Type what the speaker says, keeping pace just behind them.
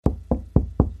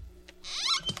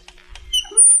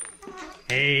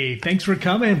Hey, thanks for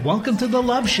coming. Welcome to the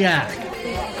Love Shack.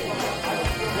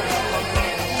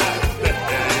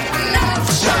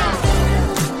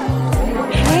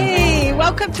 Hey,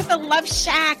 welcome to the Love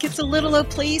Shack. It's a little old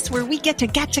place where we get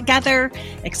together,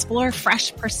 explore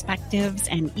fresh perspectives,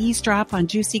 and eavesdrop on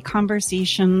juicy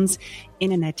conversations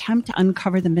in an attempt to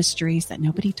uncover the mysteries that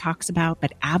nobody talks about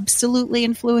but absolutely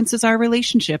influences our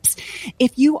relationships.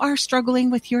 If you are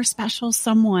struggling with your special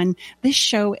someone, this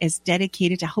show is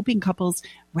dedicated to helping couples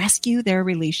rescue their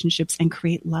relationships and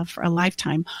create love for a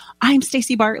lifetime. I'm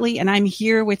Stacey Bartley, and I'm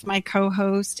here with my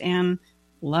co-host and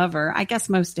lover. I guess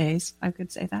most days I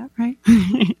could say that, right?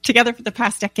 Together for the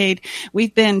past decade,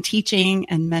 we've been teaching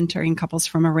and mentoring couples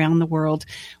from around the world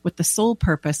with the sole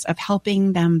purpose of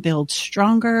helping them build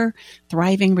stronger,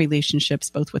 thriving relationships,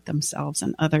 both with themselves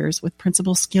and others, with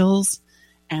principle skills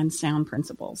and sound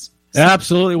principles. So,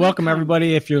 absolutely. Welcome,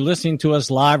 everybody. If you're listening to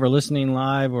us live or listening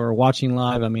live or watching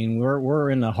live, I mean, we're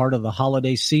in the heart of the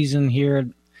holiday season here,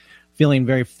 feeling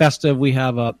very festive. We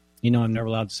have a I'm never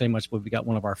allowed to say much, but we got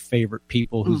one of our favorite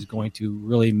people who's going to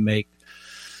really make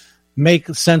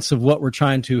sense of what we're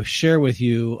trying to share with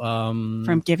you.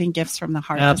 From giving gifts from the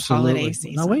heart absolutely. This holiday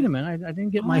season. Now, wait a minute. I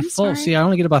didn't get my I'm full. sorry. See, I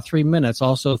only get about 3 minutes.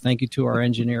 Also, thank you to our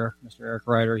engineer, Mr. Eric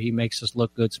Ryder. He makes us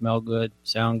look good, smell good,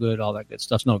 sound good, all that good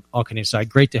stuff. No, all kidding aside,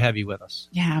 great to have you with us.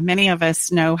 Yeah, many of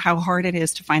us know how hard it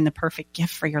is to find the perfect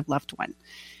gift for your loved one.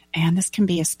 And this can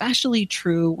be especially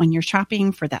true when you're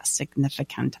shopping for that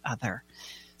significant other.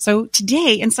 So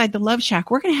today, inside the Love Shack,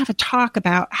 we're going to have a talk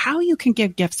about how you can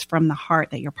give gifts from the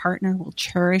heart that your partner will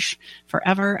cherish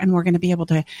forever. And we're going to be able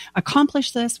to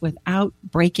accomplish this without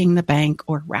breaking the bank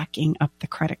or racking up the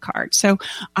credit card. So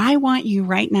I want you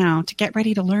right now to get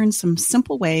ready to learn some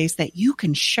simple ways that you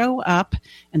can show up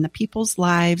in the people's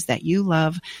lives that you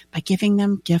love by giving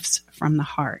them gifts from the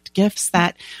heart. Gifts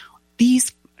that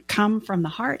these come from the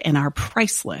heart and are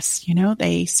priceless. You know,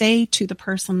 they say to the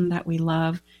person that we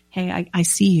love, hey, I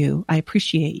see you. I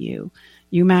appreciate you.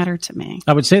 You matter to me.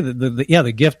 I would say that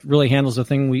the gift really handles the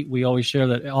thing we always share,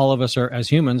 that all of us are, as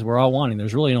humans, we're all wanting.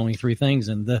 There's really only three things,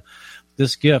 and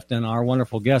this gift and our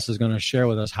wonderful guest is going to share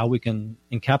with us how we can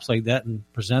encapsulate that and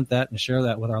present that and share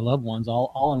that with our loved ones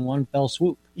all in one fell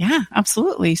swoop. Yeah,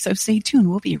 absolutely. So stay tuned.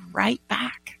 We'll be right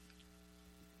back.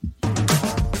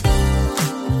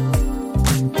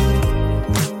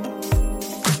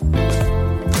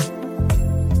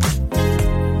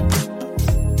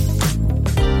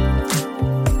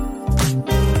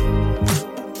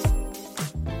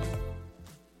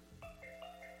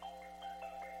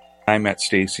 I met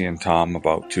Stacey and Tom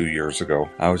about 2 years ago.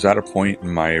 I was at a point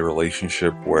in my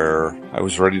relationship where I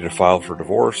was ready to file for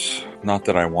divorce. Not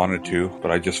that I wanted to,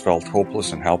 but I just felt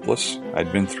hopeless and helpless.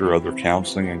 I'd been through other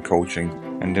counseling and coaching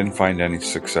and didn't find any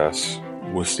success.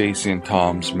 With Stacey and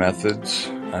Tom's methods,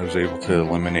 I was able to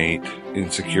eliminate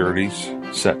insecurities,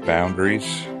 set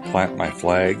boundaries, plant my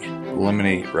flag,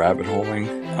 eliminate rabbit holing.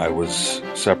 I was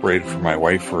separated from my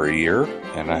wife for a year,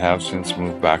 and I have since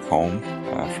moved back home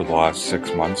for the last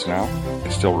 6 months now. I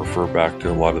still refer back to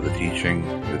a lot of the teaching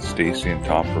that Stacey and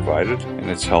Tom provided,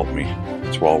 and it's helped me.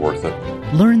 It's well worth it.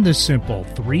 Learn the simple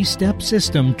 3-step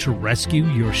system to rescue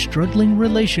your struggling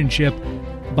relationship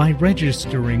by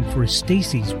registering for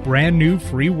Stacey's brand new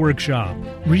free workshop.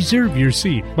 Reserve your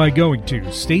seat by going to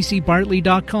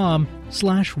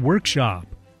staceybartley.com/workshop.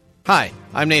 Hi,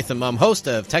 I'm Nathan Mumm, host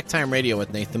of Tech Time Radio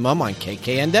with Nathan Mumm on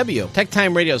KKNW. Tech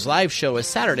Time Radio's live show is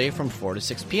Saturday from 4 to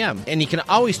 6 p.m., and you can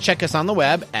always check us on the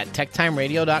web at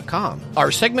techtimeradio.com. Our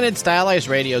segmented stylized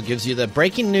radio gives you the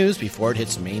breaking news before it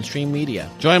hits mainstream media.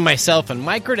 Join myself and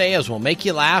Mike Corday as we'll make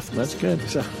you laugh. That's good.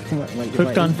 So,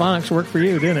 Hooked on Phonics worked for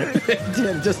you, didn't it? It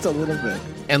did, just a little bit.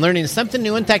 And learning something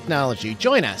new in technology.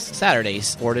 Join us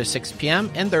Saturdays 4 to 6 p.m.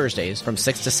 and Thursdays from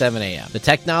 6 to 7 a.m. The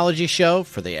technology show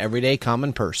for the everyday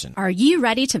common person. Are you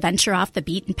ready to venture off the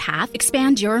beaten path,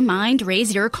 expand your mind,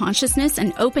 raise your consciousness,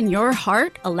 and open your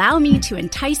heart? Allow me to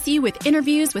entice you with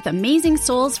interviews with amazing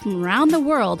souls from around the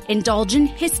world. Indulge in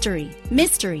history,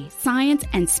 mystery, science,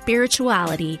 and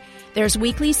spirituality. There's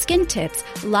weekly skin tips,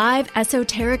 live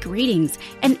esoteric readings,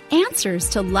 and answers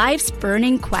to life's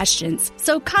burning questions.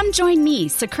 So come join me,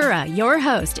 Sakura, your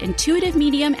host, intuitive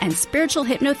medium and spiritual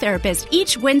hypnotherapist,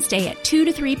 each Wednesday at 2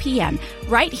 to 3 p.m.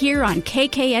 right here on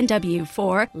KKNW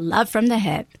for Love from the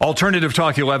Hip. Alternative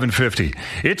Talk 1150.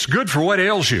 It's good for what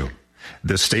ails you.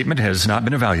 This statement has not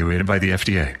been evaluated by the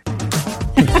FDA.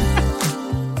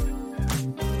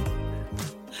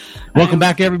 Welcome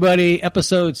back, everybody.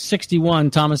 Episode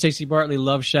 61, Tom and Stacey Bartley,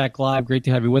 Love Shack Live. Great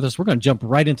to have you with us. We're going to jump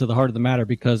right into the heart of the matter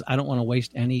because I don't want to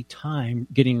waste any time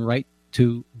getting right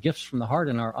to Gifts from the Heart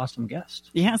and our awesome guest.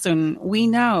 Yes, and we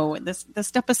know this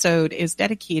episode is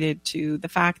dedicated to the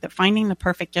fact that finding the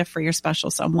perfect gift for your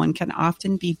special someone can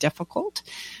often be difficult,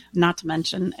 not to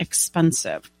mention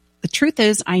expensive. The truth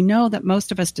is, I know that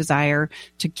most of us desire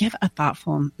to give a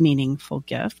thoughtful, meaningful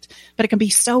gift, but it can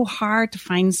be so hard to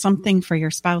find something for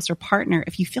your spouse or partner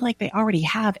if you feel like they already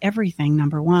have everything,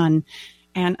 number one.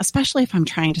 And especially if I'm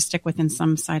trying to stick within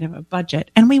some side of a budget.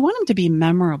 And we want them to be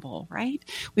memorable, right?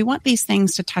 We want these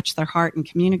things to touch their heart and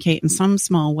communicate in some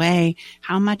small way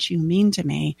how much you mean to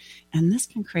me. And this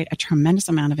can create a tremendous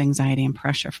amount of anxiety and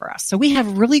pressure for us. So we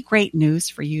have really great news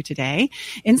for you today.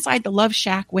 Inside the Love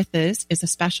Shack with us is a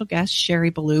special guest,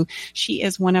 Sherry Ballou. She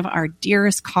is one of our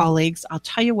dearest colleagues. I'll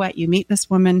tell you what, you meet this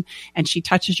woman and she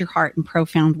touches your heart in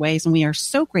profound ways. And we are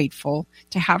so grateful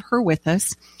to have her with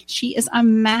us. She is a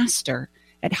master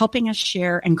at helping us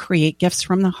share and create gifts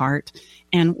from the heart.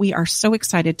 And we are so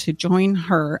excited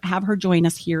to have her join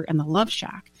us here in the Love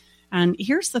Shack. And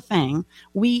here's the thing.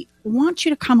 We want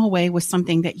you to come away with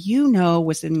something that you know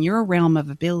was in your realm of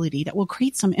ability that will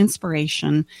create some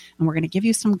inspiration. And we're going to give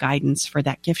you some guidance for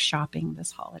that gift shopping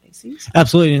this holiday season.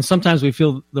 Absolutely. And sometimes we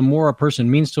feel the more a person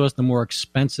means to us, the more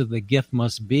expensive the gift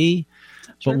must be.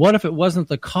 But what if it wasn't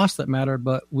the cost that mattered,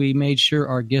 but we made sure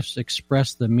our gifts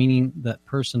express the meaning that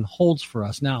person holds for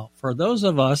us? Now, for those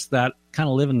of us that kind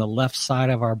of live in the left side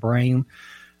of our brain,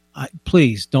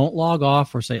 please don't log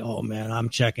off or say, oh, man, I'm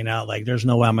checking out. Like, there's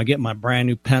no way I'm going to get my brand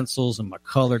new pencils and my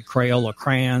colored Crayola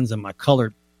crayons and my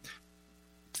colored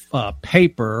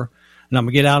paper, and I'm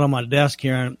going to get out on my desk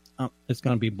here, and it's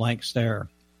going to be blank stare.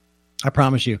 I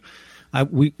promise you.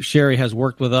 Sherry has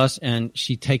worked with us, and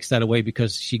she takes that away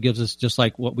because she gives us, just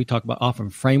like what we talk about often,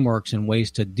 frameworks and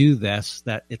ways to do this,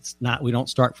 that we don't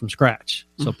start from scratch.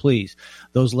 So please,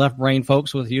 those left brain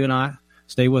folks with you and I,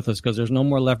 stay with us because there's no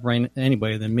more left brain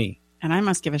anybody than me. And I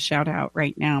must give a shout out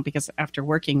right now because after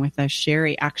working with us,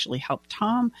 Sherry actually helped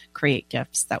Tom create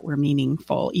gifts that were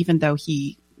meaningful, even though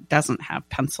he doesn't have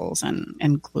pencils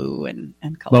and glue and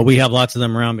color. Well, we have lots of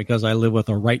them around because I live with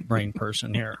a right brain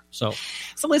person here. So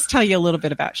let's tell you a little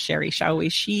bit about Sherry, shall we?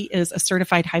 She is a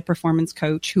certified high performance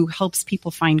coach who helps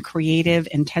people find creative,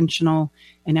 intentional,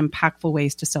 and impactful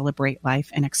ways to celebrate life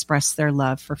and express their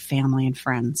love for family and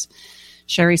friends.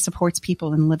 Sherry supports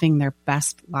people in living their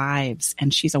best lives,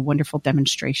 and she's a wonderful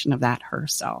demonstration of that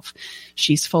herself.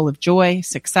 She's full of joy,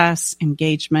 success,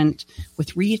 engagement,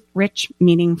 with rich,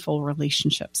 meaningful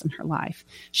relationships in her life.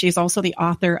 She's also the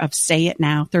author of Say It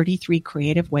Now, 33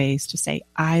 Creative Ways to Say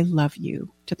I Love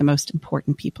You to the most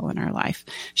important people in our life.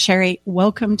 Sherry,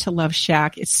 welcome to Love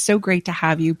Shack. It's so great to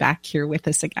have you back here with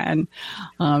us again.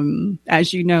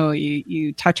 As you know,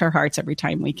 you touch our hearts every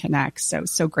time we connect.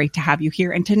 So great to have you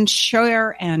here and to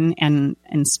share and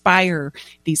inspire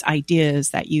these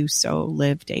ideas that you so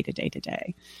live day to day to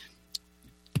day.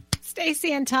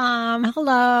 Stacy and Tom,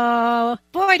 hello.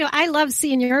 Boy, do I love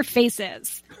seeing your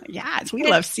faces. Yes, we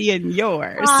love seeing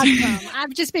yours. Awesome.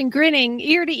 I've just been grinning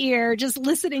ear to ear, just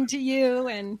listening to you.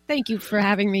 And thank you for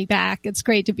having me back. It's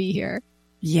great to be here.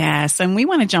 Yes. And we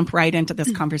want to jump right into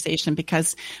this conversation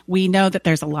because we know that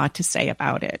there's a lot to say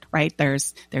about it, right?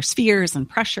 There's fears and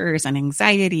pressures and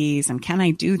anxieties and can I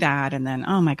do that? And then,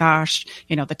 oh my gosh,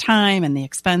 the time and the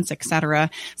expense, et cetera.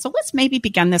 So let's maybe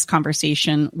begin this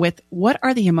conversation with what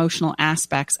are the emotional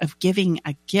aspects of giving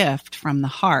a gift from the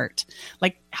heart?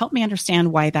 Like, help me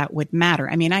understand why that would matter.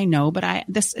 I mean, I know, but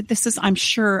this is, I'm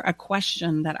sure, a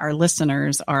question that our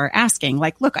listeners are asking.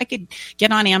 Like, look, I could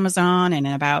get on Amazon and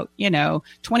in about,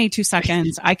 22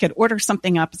 seconds, I could order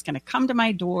something up. It's going to come to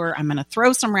my door. I'm going to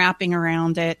throw some wrapping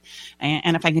around it.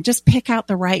 And if I can just pick out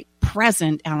the right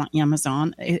present on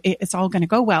Amazon, it's all going to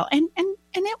go well. And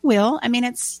it will. I mean,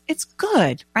 it's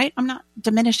good, right? I'm not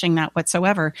diminishing that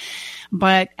whatsoever,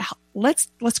 but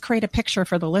let's create a picture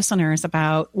for the listeners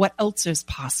about what else is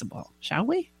possible, shall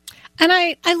we? And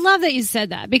I love that you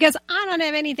said that because I don't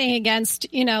have anything against,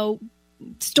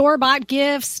 store-bought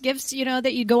gifts,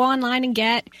 that you go online and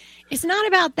get. It's not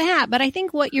about that. But I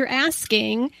think what you're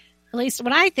asking, at least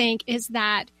what I think, is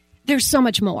that there's so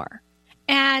much more.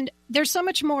 And there's so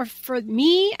much more for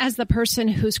me as the person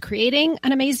who's creating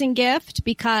an amazing gift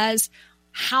because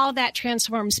how that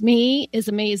transforms me is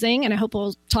amazing. And I hope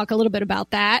we'll talk a little bit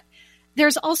about that.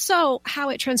 There's also how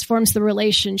it transforms the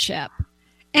relationship.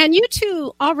 And you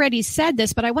two already said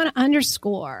this, but I want to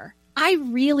underscore, I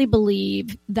really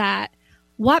believe that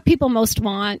what people most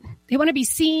want, they want to be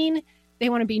seen, they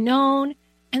want to be known,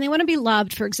 and they want to be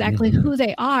loved for exactly who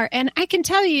they are. And I can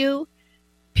tell you,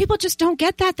 people just don't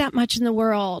get that much in the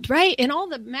world, right? And all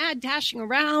the mad dashing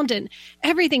around and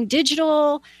everything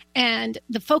digital and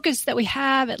the focus that we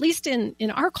have, at least in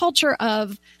our culture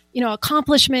of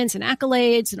accomplishments and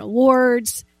accolades and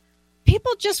awards.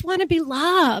 People just want to be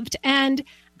loved. And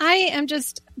I am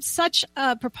just such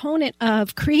a proponent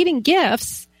of creating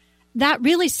gifts that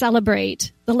really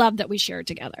celebrate the love that we share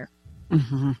together.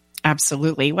 Mm-hmm.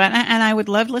 Absolutely. Well, and I would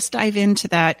love, let's dive into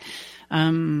that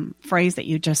phrase that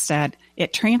you just said.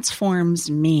 It transforms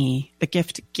me, the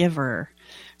gift giver.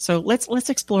 So let's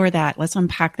explore that. Let's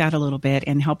unpack that a little bit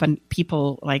and help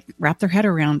people like wrap their head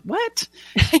around what?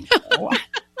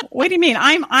 What do you mean?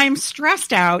 I'm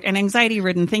stressed out and anxiety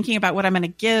ridden thinking about what I'm going to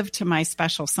give to my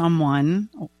special someone,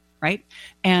 right?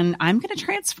 And I'm going to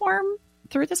transform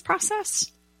through this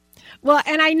process. Well,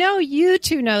 and I know you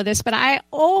two know this, but I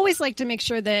always like to make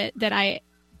sure that I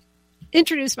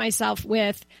introduce myself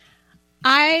with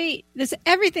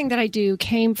everything that I do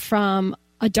came from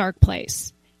a dark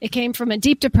place. It came from a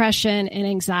deep depression and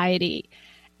anxiety.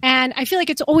 And I feel like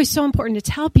it's always so important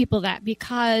to tell people that,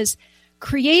 because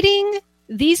creating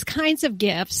these kinds of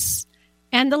gifts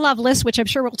and the love list, which I'm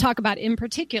sure we'll talk about in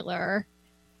particular,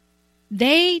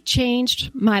 they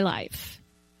changed my life.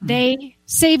 They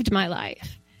saved my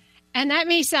life. And that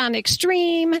may sound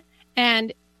extreme.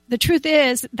 And the truth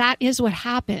is, that is what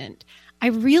happened. I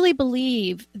really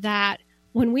believe that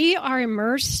when we are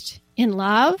immersed in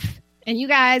love, and you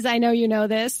guys, I know you know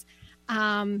this,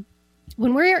 when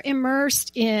we're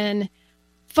immersed in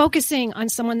focusing on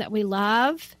someone that we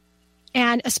love,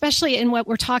 and especially in what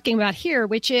we're talking about here,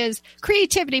 which is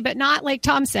creativity, but not like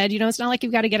Tom said, it's not like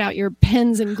you've got to get out your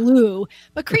pens and glue,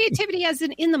 but creativity as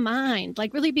in the mind,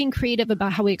 like really being creative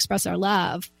about how we express our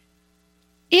love.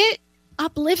 It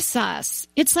uplifts us.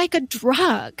 It's like a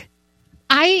drug.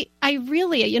 I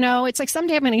really, it's like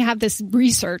someday I'm going to have this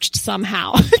researched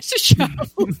somehow to show.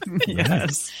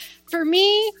 Yes. For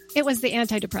me, it was the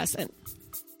antidepressant.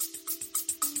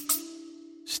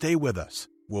 Stay with us.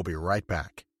 We'll be right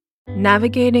back.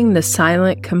 Navigating the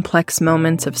silent, complex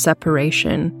moments of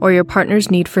separation or your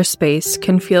partner's need for space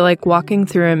can feel like walking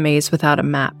through a maze without a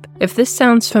map. If this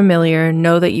sounds familiar,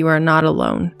 know that you are not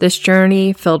alone. This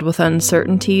journey, filled with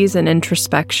uncertainties and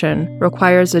introspection,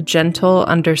 requires a gentle,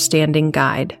 understanding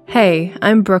guide. Hey,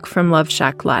 I'm Brooke from Love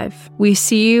Shack Live. We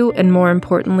see you, and more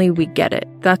importantly, we get it.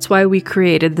 That's why we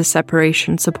created the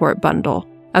Separation Support Bundle.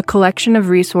 A collection of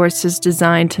resources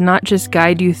designed to not just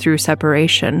guide you through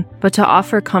separation, but to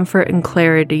offer comfort and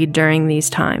clarity during these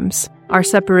times. Our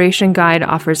separation guide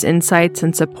offers insights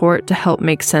and support to help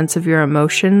make sense of your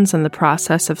emotions and the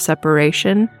process of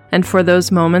separation. And for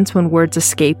those moments when words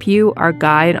escape you, our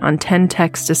guide on 10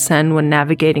 texts to send when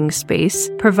navigating space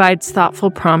provides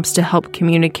thoughtful prompts to help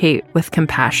communicate with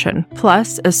compassion.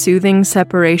 Plus, a soothing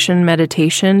separation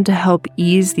meditation to help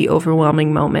ease the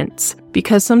overwhelming moments.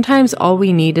 Because sometimes all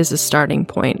we need is a starting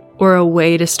point, or a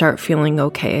way to start feeling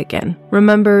okay again.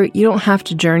 Remember, you don't have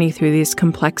to journey through these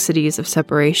complexities of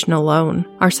separation alone.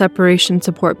 Our Separation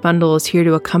Support Bundle is here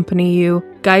to accompany you,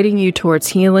 guiding you towards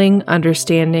healing,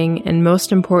 understanding, and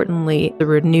most importantly, the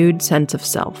renewed sense of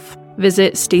self.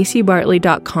 Visit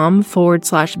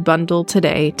stacybartley.com/bundle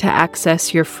today to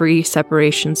access your free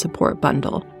separation support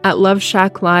bundle. At Love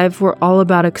Shack Live, we're all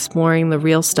about exploring the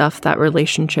real stuff that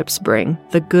relationships bring,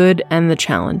 the good and the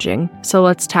challenging. So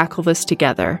let's tackle this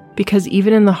together, because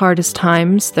even in the hardest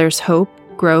times, there's hope,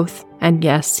 growth, and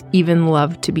yes, even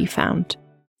love to be found.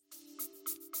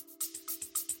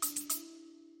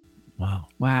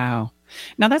 Wow.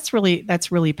 Now that's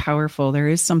really powerful. There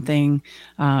is something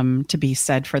to be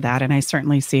said for that. And I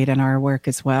certainly see it in our work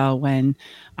as well. When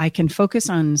I can focus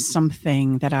on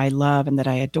something that I love and that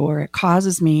I adore, it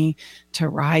causes me to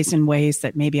rise in ways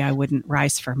that maybe I wouldn't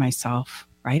rise for myself,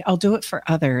 right? I'll do it for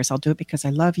others. I'll do it because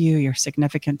I love you. You're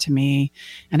significant to me.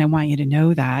 And I want you to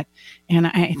know that. And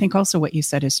I think also what you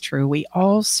said is true. We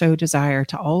also desire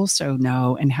to also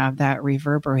know and have that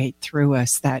reverberate through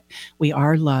us that we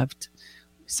are loved.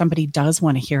 Somebody does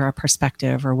want to hear our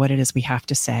perspective or what it is we have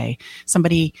to say.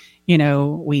 Somebody,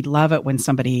 we love it when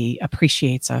somebody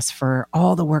appreciates us for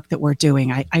all the work that we're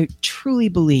doing. I truly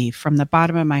believe from the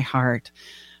bottom of my heart,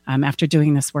 after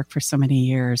doing this work for so many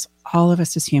years, all of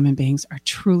us as human beings are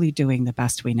truly doing the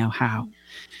best we know how.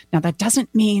 Now, that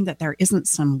doesn't mean that there isn't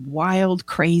some wild,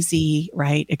 crazy,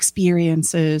 right,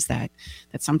 experiences that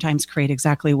sometimes create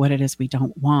exactly what it is we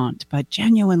don't want. But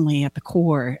genuinely at the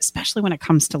core, especially when it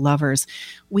comes to lovers,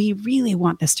 we really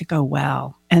want this to go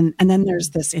well. And then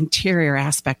there's this interior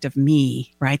aspect of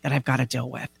me, right, that I've got to deal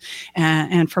with.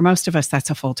 And for most of us, that's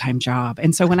a full-time job.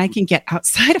 And so when I can get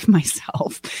outside of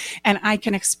myself and I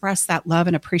can express that love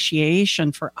and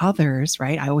appreciation for others,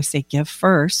 right, I always say give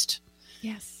first.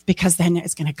 Yes. Because then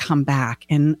it's going to come back.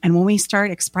 And when we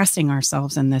start expressing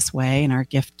ourselves in this way, in our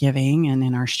gift giving and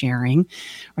in our sharing,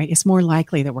 right, it's more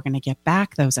likely that we're going to get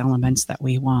back those elements that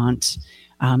we want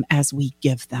as we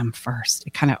give them first.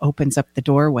 It kind of opens up the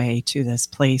doorway to this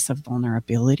place of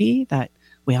vulnerability that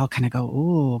we all kind of go,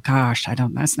 oh gosh,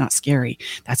 that's not scary.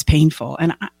 That's painful.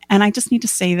 And I just need to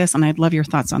say this, and I'd love your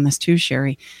thoughts on this too,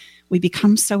 Sherry. We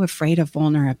become so afraid of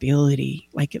vulnerability,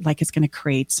 like it's going to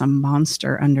create some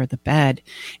monster under the bed.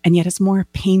 And yet it's more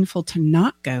painful to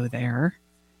not go there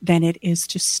than it is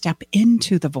to step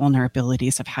into the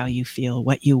vulnerabilities of how you feel,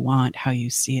 what you want, how you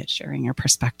see it, sharing your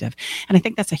perspective. And I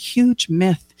think that's a huge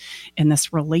myth in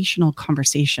this relational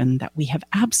conversation that we have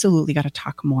absolutely got to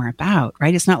talk more about,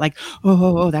 right? It's not like,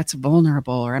 oh, that's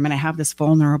vulnerable, or I'm going to have this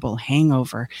vulnerable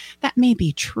hangover. That may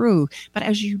be true, but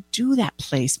as you do that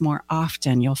place more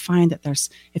often, you'll find that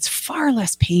it's far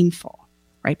less painful.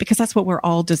 Right? Because that's what we're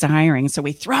all desiring. So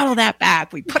we throttle that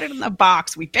back, we put it in the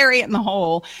box, we bury it in the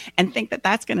hole and think that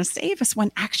that's going to save us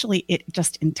when actually it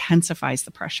just intensifies the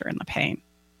pressure and the pain.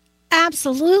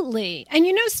 Absolutely. And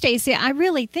Stacey, I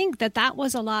really think that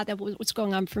was a lot that was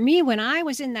going on for me when I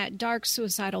was in that dark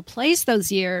suicidal place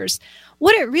those years.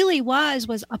 What it really was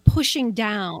a pushing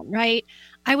down, right?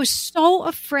 I was so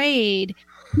afraid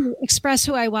to express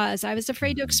who I was. I was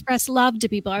afraid to express love to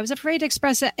people. I was afraid to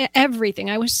express everything.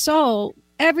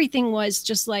 Everything was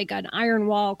just like an iron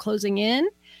wall closing in.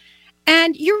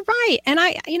 And you're right. And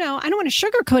I don't want to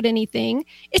sugarcoat anything.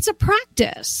 It's a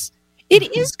practice. It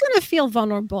is going to feel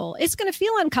vulnerable. It's going to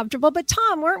feel uncomfortable. But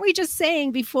Tom, weren't we just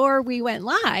saying before we went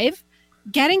live,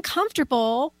 getting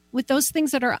comfortable with those things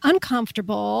that are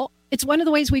uncomfortable, it's one of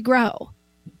the ways we grow.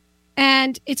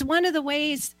 And it's one of the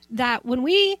ways that when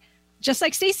we, just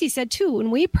like Stacey said too, when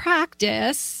we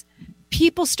practice,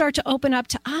 people start to open up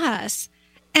to us.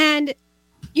 And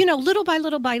little by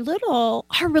little,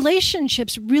 our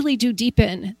relationships really do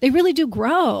deepen. They really do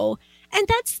grow. And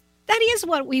that is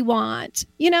what we want.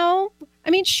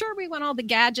 Sure, we want all the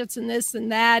gadgets and this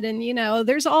and that. And,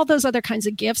 there's all those other kinds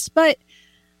of gifts, but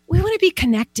we want to be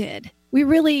connected.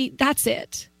 That's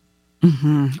it.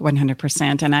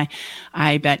 100%. And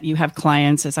I bet you have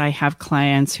clients, as I have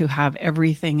clients, who have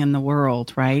everything in the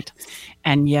world, right?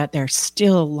 And yet they're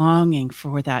still longing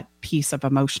for that piece of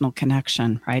emotional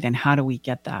connection, right? And how do we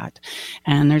get that?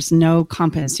 And there's no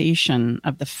compensation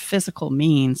of the physical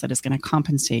means that is going to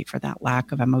compensate for that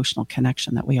lack of emotional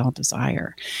connection that we all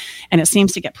desire. And it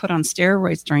seems to get put on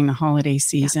steroids during the holiday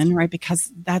season, yes, right?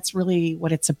 Because that's really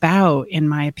what it's about, in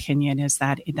my opinion, is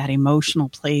that emotional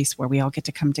place where we all get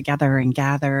to come together and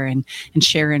gather and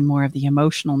share in more of the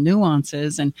emotional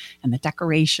nuances and the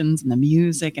decorations and the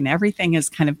music, and everything is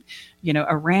kind of,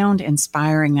 around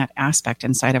inspiring that aspect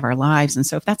inside of our lives. And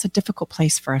so if that's a difficult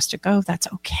place for us to go, that's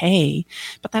okay.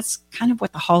 But that's kind of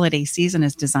what the holiday season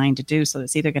is designed to do. So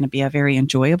it's either going to be a very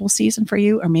enjoyable season for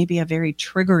you or maybe a very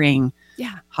triggering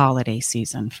holiday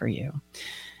season for you.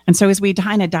 And so as we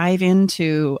kind of dive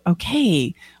into,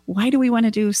 okay, why do we want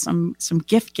to do some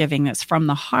gift giving that's from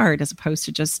the heart as opposed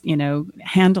to just,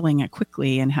 handling it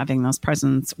quickly and having those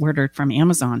presents ordered from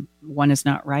Amazon? One is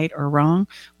not right or wrong.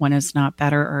 One is not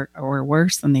better or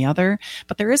worse than the other.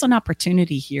 But there is an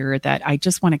opportunity here that I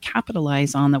just want to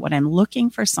capitalize on, that when I'm looking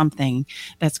for something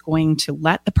that's going to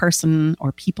let the person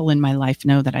or people in my life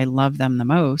know that I love them the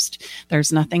most,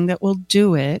 there's nothing that will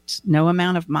do it, no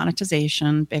amount of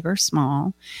monetization, big or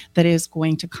small, that is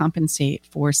going to compensate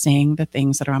for saying the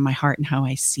things that are on my heart and how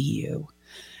I see you.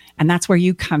 And that's where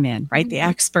you come in, right? The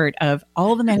expert of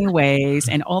all the many ways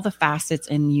and all the facets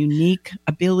and unique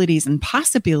abilities and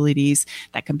possibilities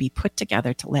that can be put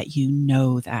together to let you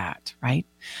know that, right?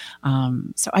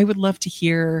 So I would love to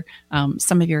hear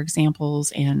some of your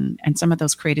examples and some of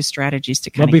those creative strategies to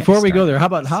kind of. Well, before we go there,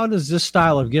 how does this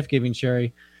style of gift giving,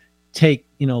 Sherry,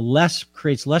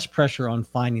 creates less pressure on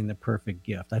finding the perfect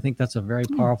gift? I think that's a very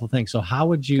powerful thing. So how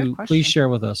would you please share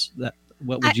with us that?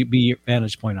 What would be your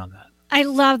vantage point on that? I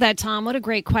love that, Tom. What a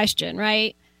great question,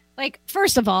 right? Like,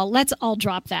 first of all, let's all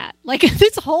drop that. Like,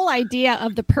 this whole idea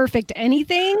of the perfect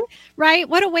anything, right?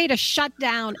 What a way to shut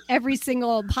down every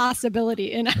single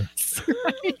possibility in us,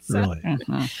 right?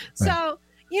 Really? So,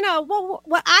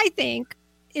 what I think,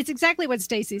 it's exactly what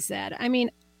Stacey said. I mean,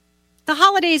 the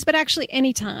holidays, but actually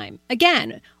any time.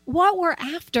 Again, what we're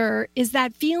after is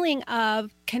that feeling of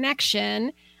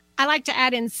connection. I like to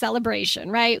add in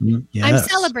celebration, right? Yes. I'm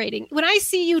celebrating. When I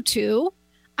see you two,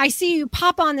 I see you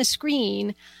pop on the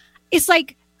screen. It's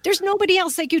like there's nobody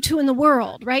else like you two in the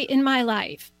world, right? In my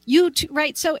life. You two,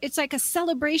 right? So it's like a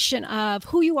celebration of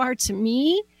who you are to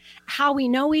me. how we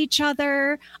know each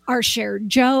other, our shared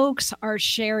jokes, our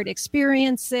shared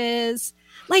experiences.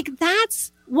 Like,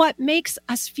 that's what makes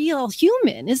us feel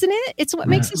human, isn't it? It's what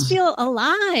makes us feel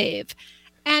alive.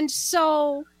 And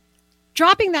so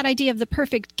dropping that idea of the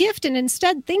perfect gift and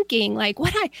instead thinking like and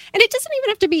it doesn't even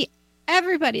have to be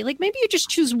everybody. Like, maybe you just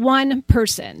choose one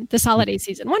person this holiday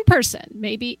season, one person.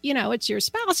 Maybe, it's your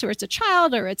spouse, or it's a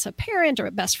child, or it's a parent, or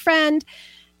a best friend,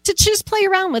 to just play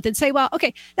around with and say, well,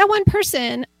 okay, that one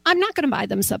person, I'm not going to buy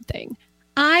them something.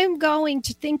 I'm going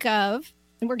to think of,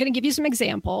 and we're going to give you some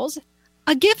examples,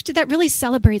 a gift that really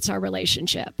celebrates our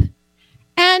relationship.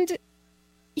 And,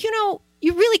 you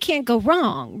really can't go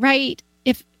wrong, right?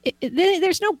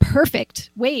 There's no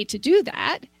perfect way to do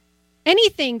that.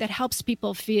 Anything that helps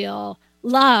people feel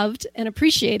loved and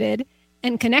appreciated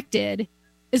and connected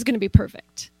is going to be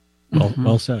perfect.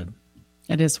 Well said.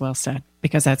 It is well said,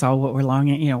 because that's all what we're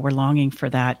longing. We're longing for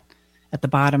that at the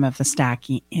bottom of the stack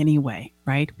anyway,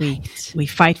 right? We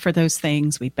fight for those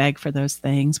things. We beg for those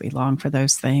things. We long for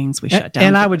those things. We shut down.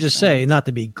 And I would just say, not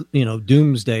to be,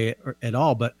 doomsday at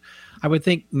all, but I would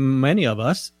think many of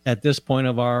us at this point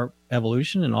of our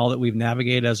evolution and all that we've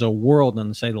navigated as a world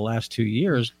in, say, the last 2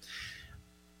 years,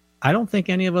 I don't think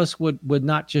any of us would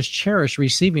not just cherish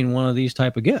receiving one of these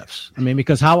type of gifts. I mean,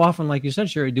 because how often, like you said,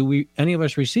 Sherry, do any of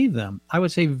us receive them? I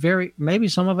would say maybe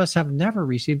some of us have never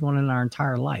received one in our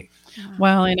entire life.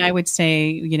 Well, and I would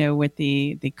say, with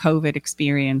the COVID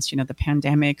experience, the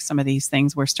pandemic, some of these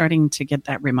things, we're starting to get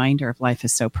that reminder of life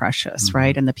is so precious,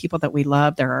 right? And the people that we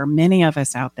love, there are many of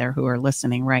us out there who are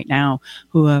listening right now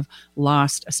who have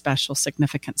lost a special,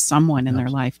 significant someone in their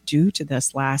life due to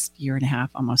this last year and a half,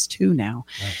 almost 2 now.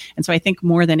 Right. And so I think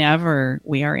more than ever,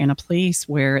 we are in a place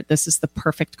where this is the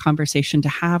perfect conversation to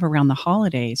have around the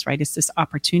holidays, right? It's this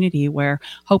opportunity where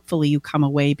hopefully you come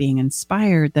away being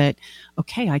inspired that,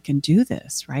 okay, I can do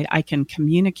this, right? I can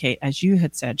communicate, as you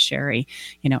had said, Sherry,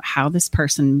 how this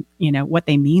person, what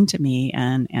they mean to me,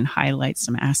 and highlight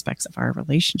some aspects of our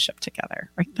relationship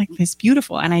together, right? Like, it's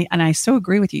beautiful. And I so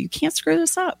agree with you. You can't screw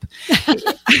this up.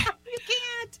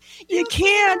 You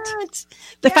can't.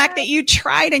 The fact that you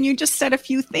tried and you just said a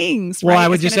few things. Well, right, I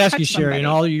would just ask you, Sherry, in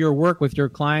all your work with your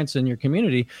clients and your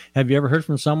community, have you ever heard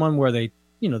from someone where they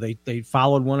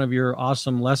followed one of your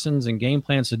awesome lessons and game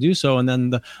plans to do so, and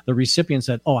then the recipient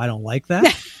said, "Oh, I don't like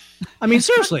that"? I mean,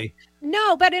 seriously.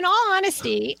 No, but in all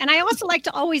honesty, and I also like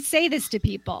to always say this to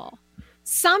people,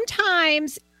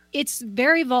 sometimes it's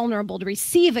very vulnerable to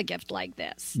receive a gift like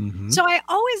this. Mm-hmm. So I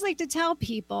always like to tell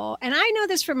people, and I know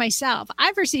this for myself,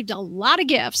 I've received a lot of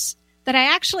gifts that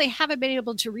I actually haven't been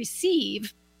able to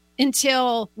receive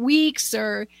until weeks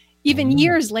or even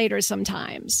years later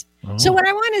sometimes. So what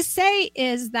I want to say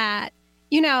is that,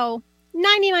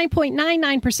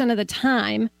 99.99% of the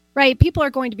time, right, people are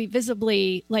going to be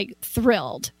visibly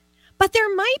thrilled. But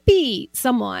there might be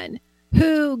someone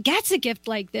who gets a gift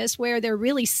like this where they're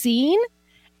really seen,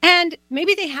 and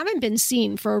maybe they haven't been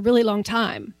seen for a really long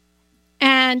time.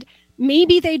 And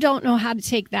maybe they don't know how to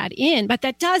take that in, but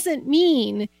that doesn't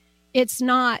mean it's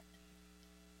not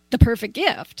the perfect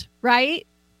gift, right?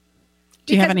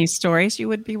 Do you have any stories you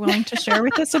would be willing to share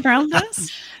with us around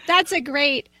this? That's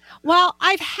well,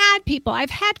 I've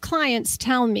had clients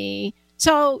tell me,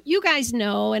 so you guys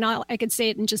know, and I could say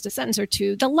it in just a sentence or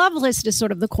two, the love list is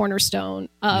sort of the cornerstone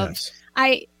of,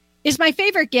 is my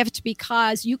favorite gift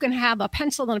because you can have a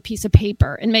pencil and a piece of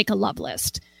paper and make a love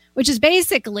list, which is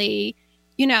basically,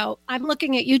 I'm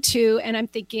looking at you two and I'm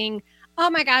thinking, oh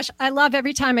my gosh, I love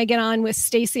every time I get on with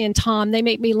Stacy and Tom. They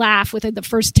make me laugh within the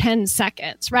first 10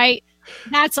 seconds, right?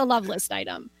 That's a love list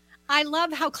item. I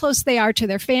love how close they are to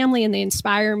their family and they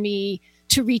inspire me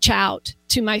to reach out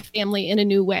to my family in a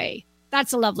new way.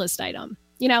 That's a love list item.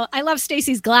 I love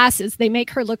Stacy's glasses. They make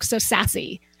her look so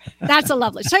sassy. That's a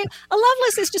love list. So a love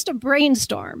list is just a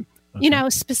brainstorm,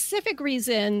 specific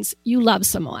reasons you love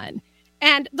someone.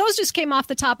 And those just came off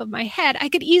the top of my head. I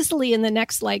could easily in the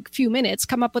next few minutes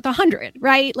come up with 100,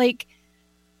 right? It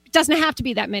doesn't have to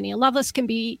be that many. A love list can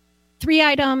be 3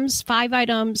 items, 5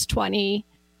 items, 20.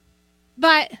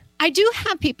 But I do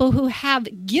have people who have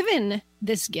given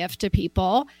this gift to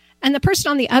people, and the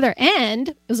person on the other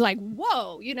end was like,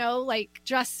 whoa, they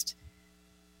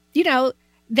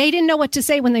didn't know what to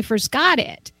say when they first got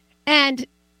it. And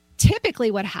typically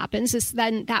what happens is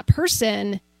then that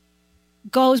person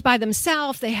goes by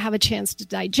themselves, they have a chance to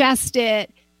digest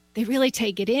it, they really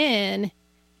take it in,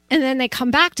 and then they come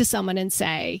back to someone and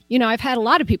say, I've had a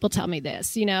lot of people tell me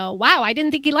this, wow, I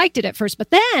didn't think he liked it at first,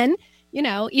 but then,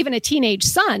 even a teenage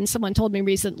son, someone told me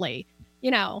recently,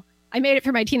 I made it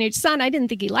for my teenage son, I didn't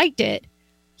think he liked it.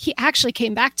 He actually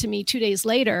came back to me 2 days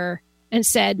later and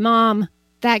said, Mom,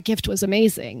 that gift was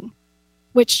amazing,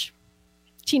 which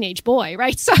teenage boy,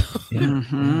 right? So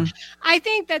I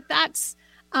think that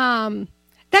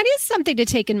is something to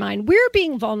take in mind. We're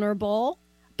being vulnerable,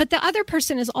 but the other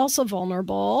person is also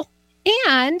vulnerable.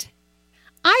 And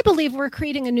I believe we're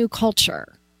creating a new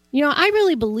culture. I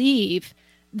really believe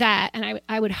that, and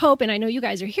I would hope, and I know you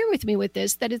guys are here with me with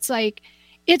this, that it's like,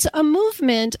 it's a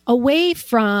movement away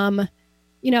from,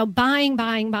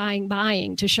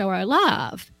 buying to show our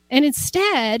love. And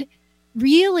instead,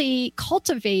 really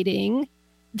cultivating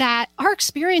that our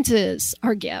experiences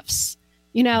are gifts,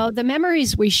 the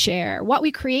memories we share, what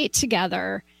we create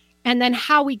together, and then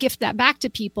how we gift that back to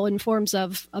people in forms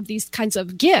of these kinds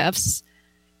of gifts.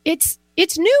 It's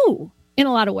new in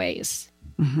a lot of ways.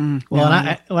 Mm-hmm. Well,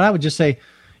 and I would just say,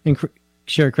 and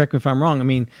Sherry, correct me if I'm wrong, I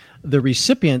mean, the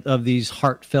recipient of these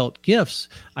heartfelt gifts,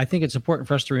 I think it's important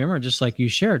for us to remember, just like you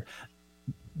shared,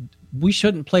 we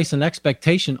shouldn't place an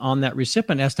expectation on that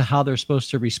recipient as to how they're supposed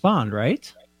to respond,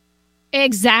 right?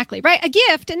 Exactly, right. A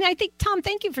gift. And I think, Tom,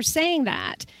 thank you for saying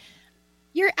that.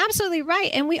 You're absolutely right.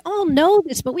 And we all know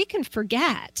this, but we can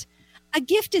forget. A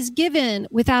gift is given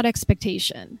without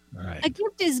expectation. Right. A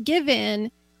gift is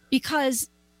given because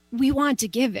we want to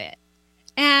give it.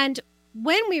 And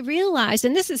when we realized,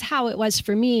 and this is how it was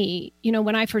for me,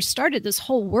 when I first started this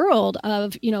whole world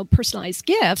of, personalized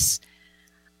gifts,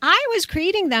 I was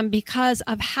creating them because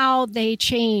of how they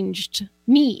changed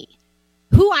me,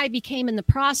 who I became in the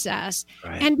process.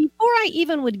 Right. And before I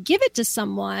even would give it to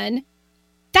someone,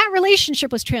 that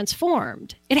relationship was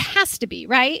transformed. It has to be,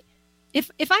 right?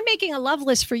 If I'm making a love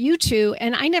list for you two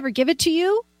and I never give it to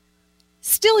you,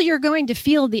 still you're going to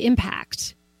feel the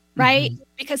impact, right? Mm-hmm.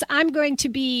 Because I'm going to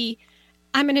be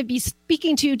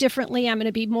speaking to you differently. I'm going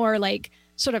to be more like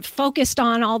sort of focused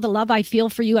on all the love I feel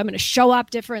for you. I'm going to show up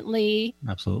differently.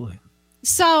 Absolutely.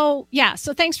 So, yeah.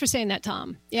 So thanks for saying that,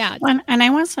 Tom. Yeah. And I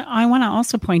want to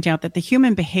also point out that the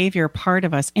human behavior part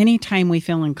of us, anytime we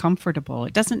feel uncomfortable,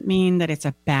 it doesn't mean that it's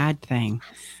a bad thing.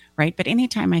 Right. But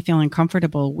anytime I feel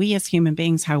uncomfortable, we as human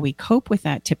beings, how we cope with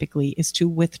that typically is to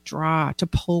withdraw, to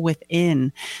pull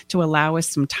within, to allow us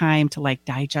some time to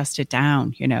digest it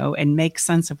down, and make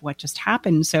sense of what just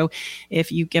happened. So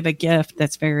if you give a gift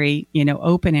that's very,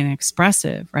 open and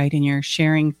expressive, right, and you're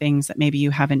sharing things that maybe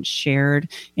you haven't shared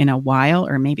in a while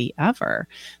or maybe ever,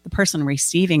 the person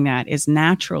receiving that is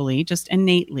naturally, just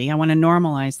innately, I want to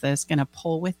normalize this, going to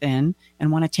pull within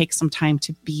and want to take some time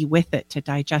to be with it, to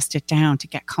digest it down, to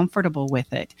get comfortable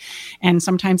with it. And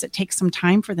sometimes it takes some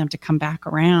time for them to come back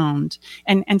around.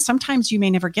 And sometimes you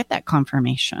may never get that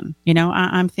confirmation.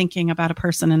 I'm thinking about a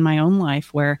person in my own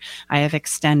life where I have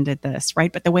extended this,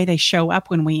 right? But the way they show up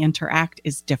when we interact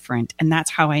is different. And that's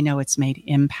how I know it's made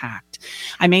impact.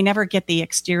 I may never get the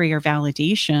exterior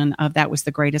validation of that was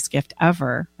the greatest gift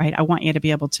ever, right? I want you to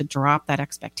be able to drop that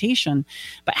expectation,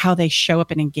 but how they show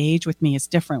up and engage with me is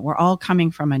different. We're all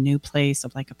coming from a new place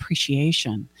of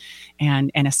appreciation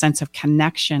and a sense of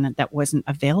connection that wasn't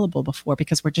available before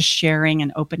because we're just sharing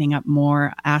and opening up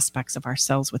more aspects of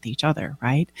ourselves with each other,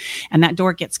 right? And that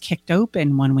door gets kicked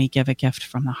open when we give a gift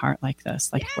from the heart like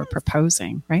this, like we're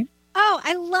proposing, right? Oh,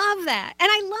 I love that. And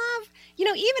I love,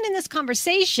 even in this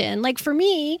conversation, for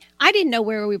me, I didn't know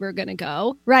where we were going to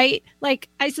go, right?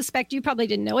 I suspect you probably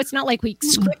didn't know. It's not like we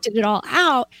scripted it all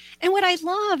out. And what I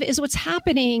love is what's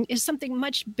happening is something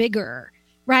much bigger,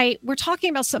 right? We're talking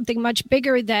about something much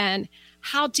bigger than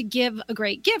how to give a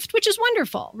great gift, which is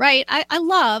wonderful, right? I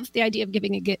love the idea of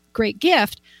giving a great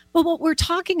gift. But what we're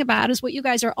talking about is what you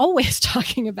guys are always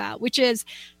talking about, which is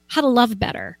how to love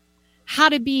better, how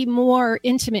to be more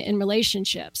intimate in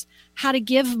relationships, how to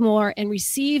give more and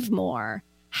receive more,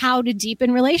 how to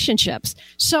deepen relationships.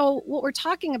 So what we're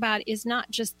talking about is not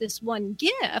just this one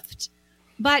gift,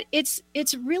 but it's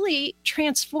really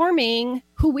transforming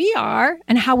who we are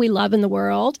and how we love in the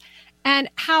world and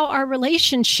how our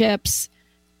relationships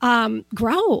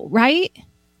grow, right?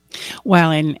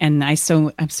 Well, and I'm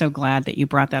so glad that you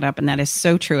brought that up. And that is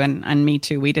so true. And me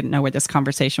too. We didn't know where this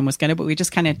conversation was going to, but we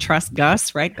just kind of trust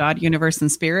Gus, right? God, universe, and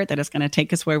spirit, that is going to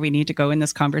take us where we need to go in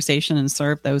this conversation and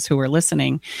serve those who are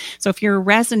listening. So if you're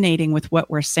resonating with what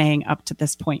we're saying up to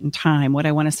this point in time, what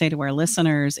I want to say to our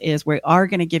listeners is we are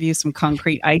going to give you some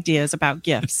concrete ideas about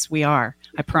gifts. We are,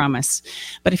 I promise.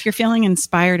 But if you're feeling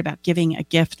inspired about giving a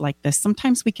gift like this,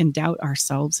 sometimes we can doubt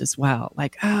ourselves as well. I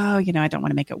don't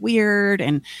want to make it weird.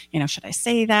 And should I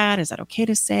say that? Is that okay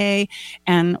to say?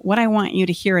 And what I want you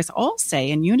to hear us all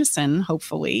say in unison,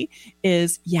 hopefully,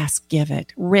 is yes, give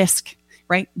it, risk,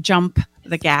 right? Jump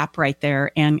the gap right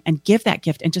there and give that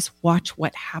gift and just watch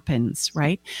what happens,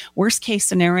 right? Worst case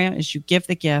scenario is you give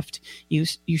the gift, you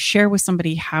share with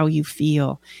somebody how you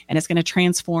feel, and it's going to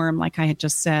transform, like I had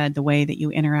just said, the way that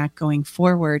you interact going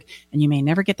forward. And you may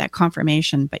never get that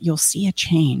confirmation, but you'll see a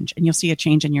change, and you'll see a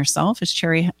change in yourself, as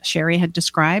Sherry had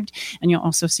described, and you'll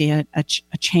also see a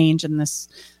change in this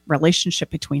relationship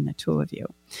between the two of you.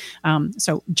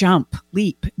 So jump,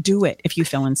 leap, do it if you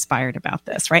feel inspired about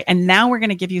this, right? And now we're going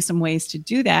to give you some ways to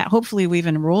do that. Hopefully we've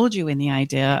enrolled you in the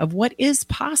idea of what is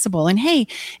possible. And hey,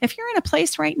 if you're in a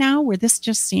place right now where this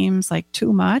just seems like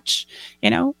too much,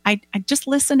 I just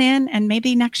listen in, and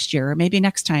maybe next year, or maybe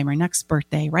next time, or next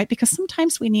birthday, right? Because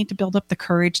sometimes we need to build up the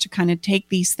courage to kind of take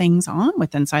these things on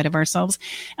with inside of ourselves.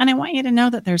 And I want you to know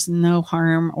that there's no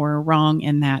harm or wrong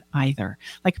in that either.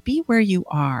 Like, be where you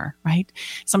are, right?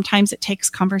 Sometimes it takes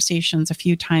conversations a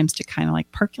few times to kind of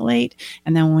like percolate.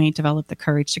 And then we develop the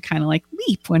courage to kind of like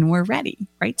leap when we're ready,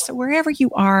 right? So wherever you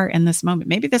are in this moment,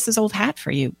 maybe this is old hat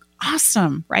for you.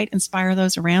 Awesome, right? Inspire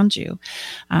those around you.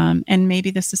 And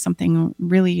maybe this is something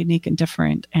really unique and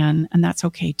different, and that's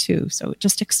okay too. So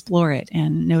just explore it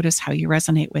and notice how you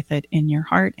resonate with it in your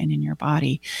heart and in your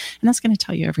body. And that's going to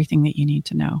tell you everything that you need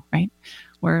to know, right?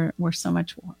 We're so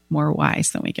much more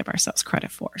wise than we give ourselves credit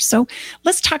for. So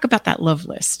let's talk about that love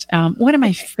list. One of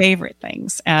my favorite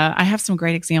things. I have some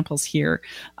great examples here,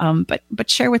 but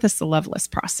share with us the love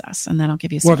list process, and then I'll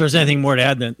give you some. Well, if there's anything more to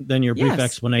add than your brief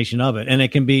explanation of it, and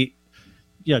it can be,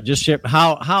 just share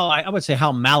how I would say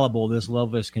how malleable this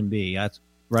love list can be. That's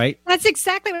right. That's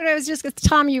exactly what I was just.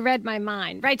 Tom, you read my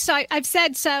mind, right? So I've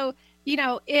said so.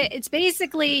 It's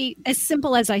basically as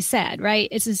simple as I said, right?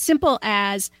 It's as simple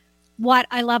as what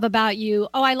I love about you.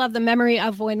 Oh, I love the memory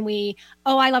of when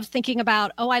I love thinking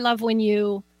about, I love when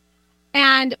you,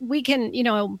 and we can,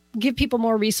 give people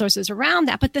more resources around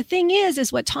that. But the thing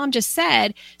is what Tom just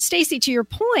said, Stacy, to your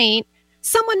point,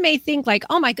 someone may think like,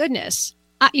 oh my goodness,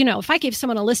 if I gave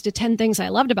someone a list of 10 things I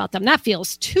loved about them, that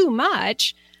feels too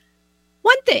much.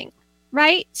 One thing,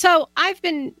 right? So I've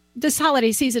been this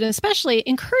holiday season, especially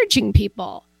encouraging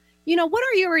people, what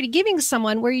are you already giving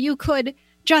someone where you could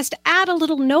just add a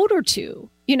little note or two,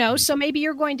 so maybe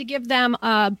you're going to give them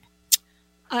a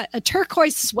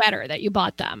turquoise sweater that you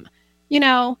bought them.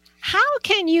 How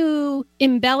can you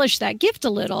embellish that gift a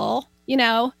little?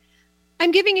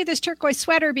 I'm giving you this turquoise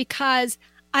sweater because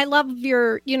I love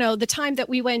your, the time that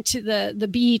we went to the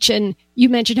beach, and you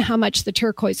mentioned how much the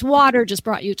turquoise water just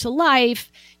brought you to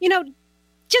life.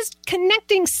 Just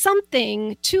connecting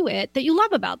something to it that you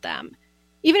love about them,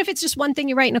 even if it's just one thing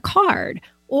you write in a card.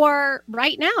 Or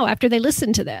right now, after they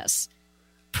listen to this,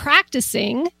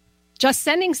 practicing, just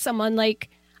sending someone, like,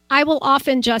 I will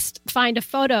often just find a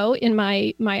photo in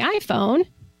my iPhone,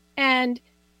 and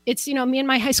it's, me and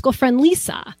my high school friend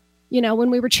Lisa, when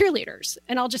we were cheerleaders,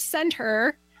 and I'll just send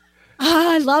her,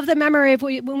 I love the memory of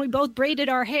when we both braided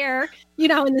our hair, in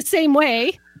the same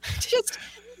way. Just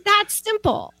that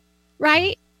simple,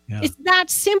 right? Yeah. It's that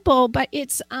simple, but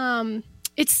it's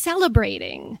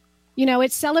celebrating.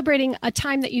 It's celebrating a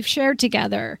time that you've shared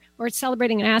together, or it's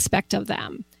celebrating an aspect of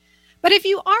them. But if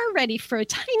you are ready for a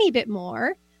tiny bit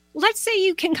more, let's say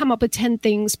you can come up with 10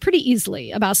 things pretty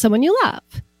easily about someone you love.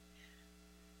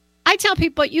 I tell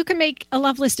people you can make a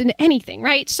love list into anything,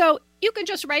 right? So you can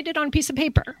just write it on a piece of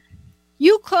paper.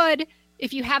 You could,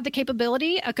 if you have the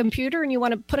capability, a computer, and you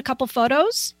want to put a couple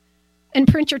photos and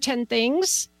print your 10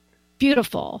 things,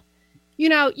 beautiful.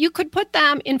 You could put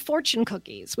them in fortune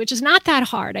cookies, which is not that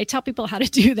hard. I tell people how to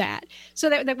do that,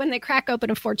 so that when they crack open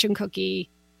a fortune cookie,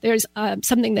 there's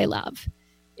something they love.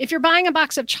 If you're buying a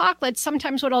box of chocolates,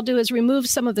 sometimes what I'll do is remove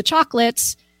some of the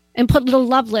chocolates and put little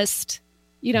love list,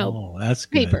 that's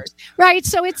papers, good. Right?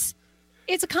 So it's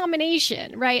a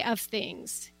combination, right, of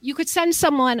things. You could send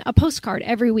someone a postcard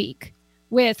every week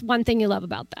with one thing you love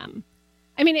about them.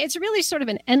 I mean, it's really sort of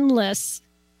an endless,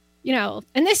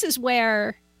 and this is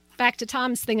where, back to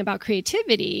Tom's thing about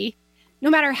creativity, no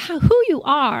matter who you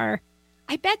are,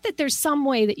 I bet that there's some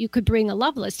way that you could bring a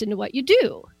love list into what you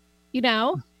do.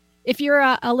 If you're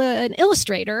an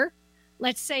illustrator,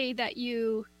 let's say that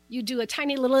you do a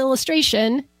tiny little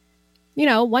illustration,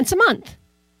 once a month.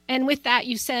 And with that,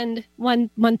 you send one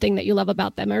thing that you love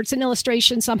about them, or it's an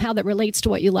illustration somehow that relates to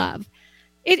what you love.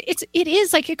 It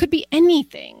is like, it could be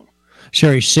anything.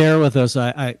 Sherry, share with us.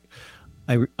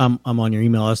 I'm on your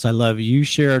email list. I love you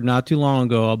shared not too long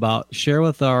ago share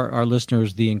with our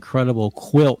listeners the incredible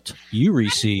quilt you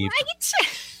received. Right?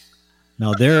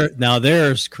 Now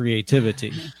there's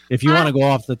creativity. If you want to go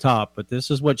off the top, but this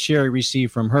is what Sherry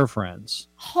received from her friends.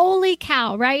 Holy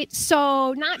cow, right?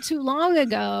 So not too long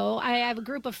ago, I have a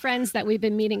group of friends that we've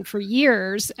been meeting for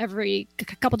years, a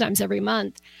couple times every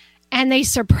month, and they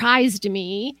surprised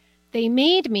me. They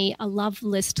made me a love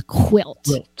list quilt.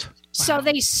 Wow. So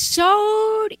they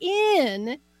sewed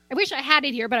in. I wish I had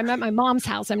it here, but I'm at my mom's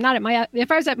house. I'm not at my.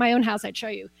 If I was at my own house, I'd show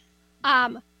you.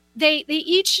 They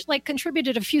each like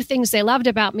contributed a few things they loved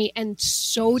about me and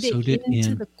sewed it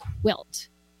into the quilt.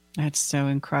 That's so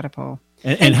incredible.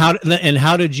 And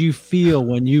how did you feel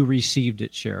when you received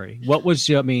it, Sherry? What was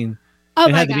it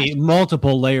had to be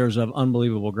multiple layers of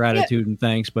unbelievable gratitude and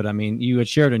thanks. But I mean, you had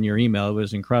shared in your email. It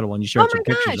was incredible. And you shared some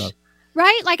pictures of.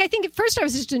 Right? Like, I think at first I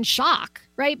was just in shock,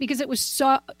 right? Because it was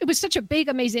such a big,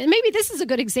 amazing, and maybe this is a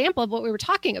good example of what we were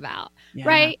talking about,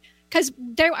 right? Because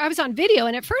I was on video,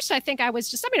 and at first I think I was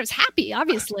happy,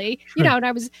 obviously,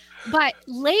 but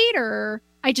later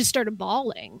I just started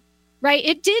bawling,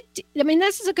 right?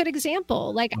 This is a good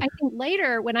example. Like, I think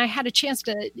later when I had a chance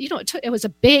to, it was a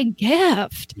big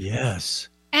gift. Yes.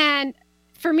 And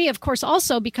for me, of course,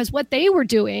 also because what they were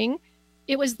doing,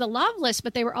 it was the love list,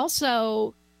 but they were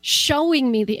also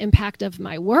showing me the impact of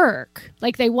my work.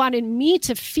 Like, they wanted me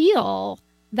to feel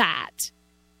that.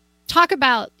 Talk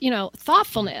about,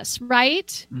 thoughtfulness,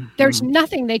 right? Mm-hmm. There's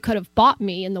nothing they could have bought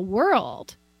me in the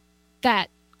world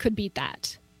that could beat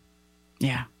that.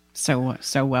 Yeah. So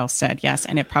well said. Yes.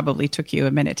 And it probably took you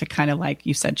a minute to kind of, like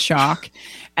you said, shock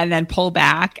and then pull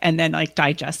back and then like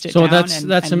digest it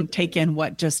and take in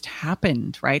what just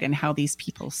happened, right? And how these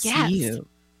people see you.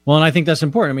 Well, and I think that's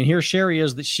important. I mean, here Sherry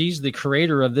is that she's the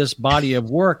creator of this body of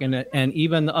work, and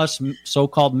even us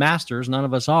so-called masters, none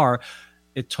of us are.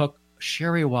 It took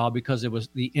Sherry a while because it was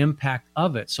the impact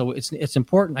of it. So it's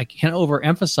important. I can't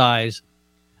overemphasize.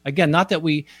 Again, not that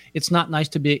it's not nice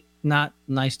to be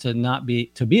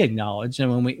acknowledged,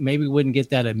 and when we wouldn't get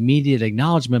that immediate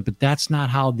acknowledgement, but that's not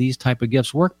how these type of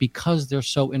gifts work because they're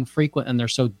so infrequent and they're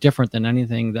so different than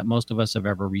anything that most of us have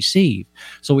ever received.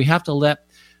 So we have to let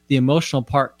the emotional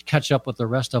part catch up with the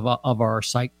rest of our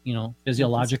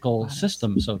physiological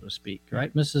system, so to speak,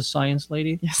 right, Mrs. Science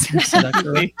Lady? Yes,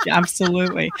 absolutely.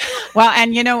 Absolutely. Well,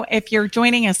 and if you're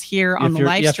joining us here on the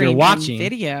live stream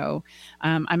video,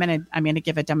 I'm gonna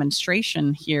give a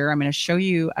demonstration here. I'm gonna show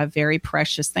you a very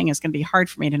precious thing. It's gonna be hard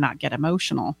for me to not get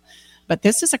emotional, but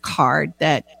this is a card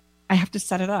that I have to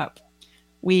set it up.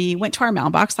 We went to our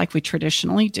mailbox like we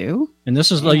traditionally do. And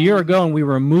this is a year ago, and we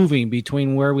were moving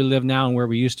between where we live now and where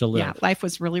we used to live. Yeah, life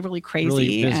was really, really crazy.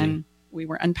 Really busy. And we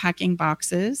were unpacking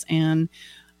boxes, and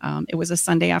it was a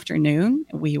Sunday afternoon.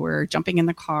 We were jumping in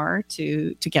the car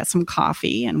to get some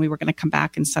coffee, and we were going to come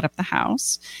back and set up the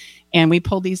house. And we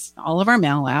pulled all of our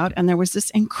mail out, and there was this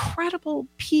incredible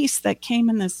piece that came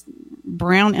in this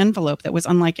brown envelope that was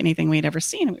unlike anything we'd ever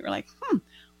seen. And we were like,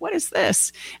 what is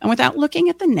this? And without looking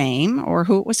at the name or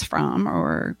who it was from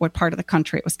or what part of the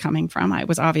country it was coming from, it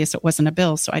was obvious it wasn't a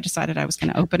bill. So I decided I was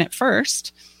going to open it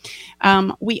first.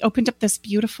 We opened up this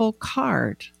beautiful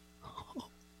card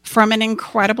from an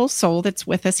incredible soul that's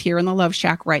with us here in the Love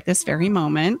Shack right this very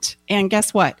moment. And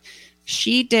guess what?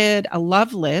 She did a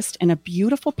love list and a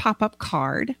beautiful pop-up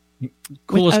card.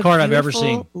 Coolest card I've ever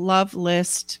seen. Love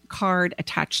list card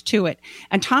attached to it.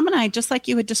 And Tom and I, just like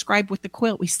you had described with the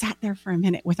quilt, we sat there for a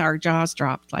minute with our jaws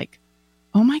dropped like,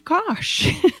 oh my gosh,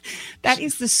 that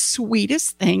is the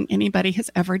sweetest thing anybody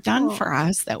has ever done for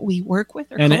us that we work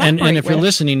with or and if you're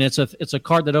listening, it's a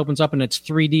card that opens up and it's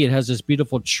 3D. It has this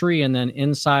beautiful tree, and then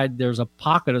inside there's a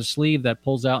pocket, a sleeve that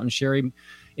pulls out, and Sherry,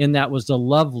 in that was the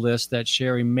love list that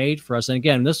Sherry made for us. And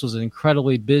again, this was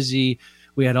incredibly busy.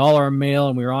 We had all our mail,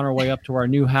 and we were on our way up to our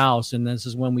new house, and this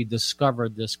is when we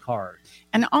discovered this card.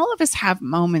 And all of us have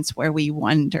moments where we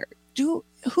wonder,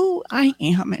 who I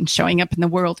am and showing up in the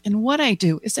world and what I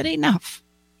do, is it enough?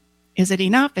 Is it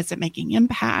enough? Is it making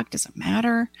impact? Does it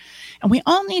matter? And we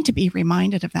all need to be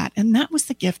reminded of that. And that was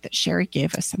the gift that Sherry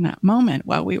gave us in that moment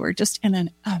while we were just in an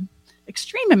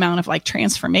extreme amount of like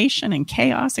transformation and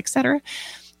chaos, etc.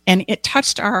 And it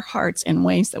touched our hearts in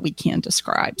ways that we can't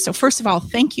describe. So first of all,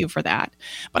 thank you for that.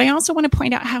 But I also want to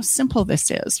point out how simple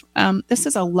this is. This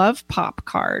is a love pop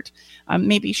card.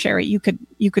 Maybe Sherry, you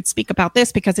could speak about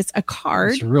this because it's a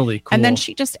card. It's really cool. And then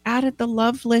she just added the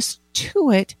love list to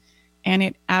it. And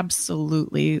it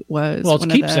absolutely was. Well, it's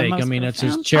keepsake. I mean, it's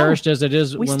as cherished as it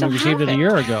is when we received it a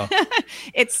year ago.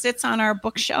 It sits on our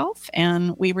bookshelf,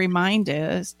 and it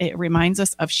reminds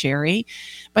us of Sherry.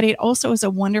 But it also is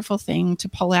a wonderful thing to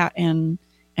pull out, and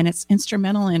it's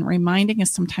instrumental in reminding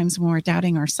us sometimes when we're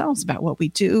doubting ourselves about what we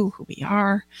do, who we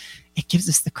are. It gives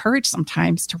us the courage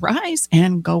sometimes to rise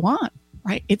and go on.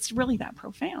 right? It's really that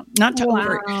profound. Not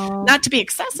to be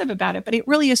excessive about it, but it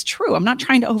really is true. I'm not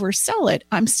trying to oversell it.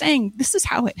 I'm saying this is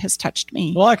how it has touched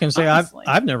me. Well, I can say honestly.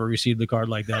 I've never received a card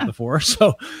like that before.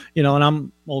 So, and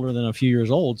I'm older than a few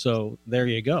years old. So there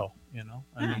you go.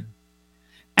 I mean.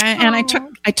 And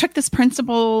I took this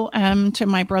principle to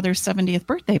my brother's 70th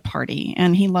birthday party,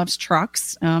 and he loves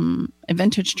trucks,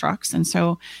 vintage trucks. And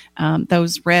so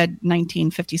those red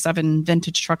 1957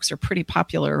 vintage trucks are pretty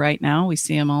popular right now. We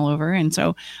see them all over. And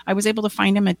so I was able to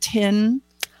find him a tin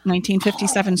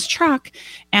 1957's truck,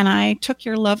 and I took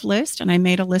your love list and I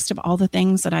made a list of all the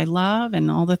things that I love and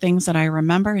all the things that I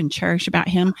remember and cherish about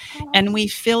him. And we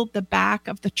filled the back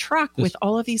of the truck with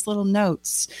all of these little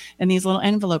notes and these little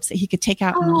envelopes that he could take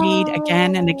out and read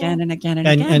again and again and again and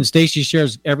again. And Stacy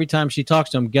shares every time she talks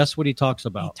to him. Guess what he talks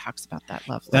about? He talks about that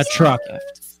love list. That truck.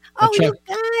 Gift. You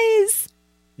guys.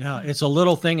 Yeah, it's a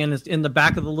little thing, and it's in the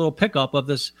back of the little pickup of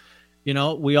this. We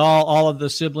all of the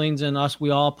siblings and us,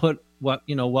 we all put what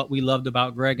we loved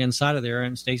about Greg inside of there.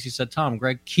 And Stacy said, Tom,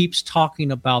 Greg keeps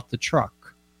talking about the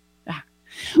truck.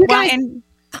 Go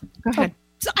ahead.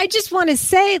 So I just want to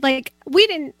say, I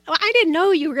didn't know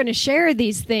you were going to share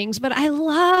these things, but I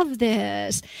love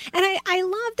this. And I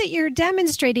love that you're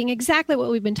demonstrating exactly what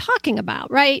we've been talking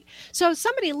about, right? So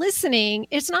somebody listening,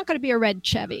 it's not going to be a red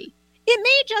Chevy. It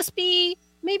may just be,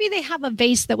 maybe they have a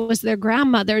vase that was their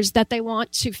grandmother's that they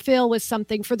want to fill with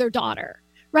something for their daughter.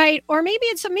 Right? Or maybe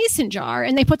it's a mason jar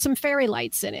and they put some fairy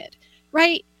lights in it,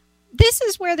 right? This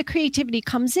is where the creativity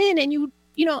comes in. And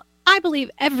I believe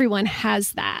everyone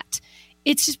has that.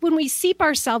 It's just when we seep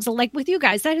ourselves, like with you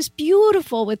guys, that is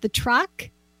beautiful with the truck.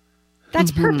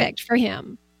 That's perfect for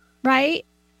him. Right?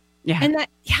 Yeah.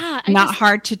 And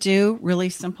hard to do, really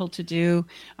simple to do.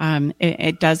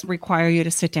 It does require you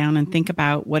to sit down and think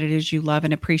about what it is you love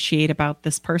and appreciate about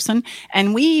this person.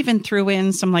 And we even threw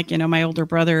in some, my older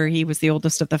brother, he was the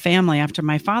oldest of the family after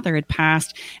my father had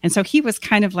passed. And so he was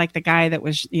kind of like the guy that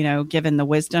was, given the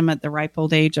wisdom at the ripe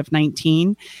old age of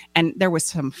 19. And there was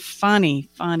some funny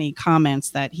comments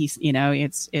that he's,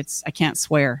 it's, I can't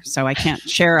swear, so I can't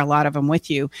share a lot of them with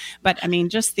you. But I mean,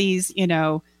 just these,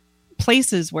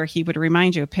 places where he would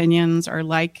remind you opinions are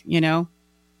like,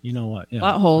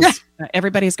 buttholes.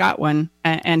 Everybody's got one.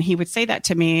 And he would say that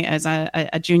to me as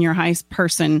a junior high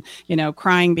person,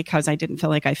 crying because I didn't feel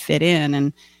like I fit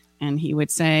in. And he would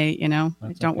say,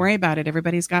 don't worry about it.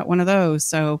 Everybody's got one of those.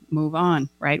 So move on,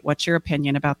 right? What's your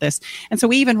opinion about this? And so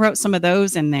we even wrote some of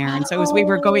those in there. And so as we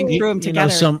were going through them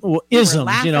together, some isms,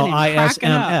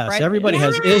 ISMS. Right? Everybody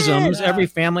has isms. Every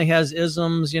family has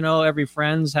isms. Every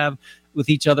friends have with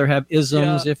each other have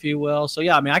isms, if you will. So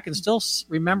yeah, I mean, I can still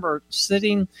remember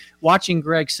watching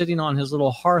Greg sitting on his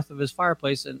little hearth of his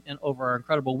fireplace and over our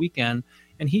incredible weekend.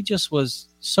 And he just was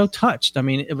so touched. I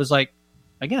mean, it was like,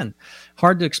 again,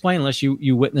 hard to explain unless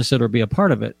you witness it or be a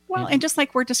part of it. Well, and just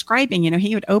like we're describing,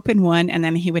 he would open one and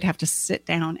then he would have to sit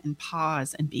down and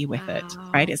pause and be with it,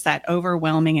 right? It's that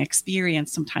overwhelming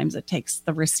experience. Sometimes it takes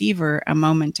the receiver a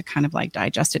moment to kind of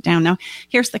digest it down. Now,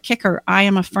 here's the kicker. I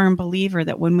am a firm believer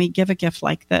that when we give a gift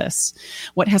like this,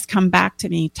 what has come back to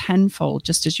me tenfold,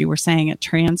 just as you were saying, it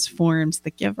transforms the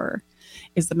giver,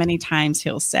 is the many times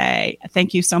he'll say,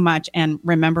 thank you so much. And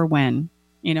remember when,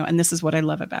 and this is what I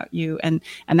love about you. And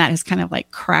that has kind of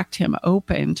cracked him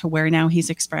open to where now he's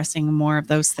expressing more of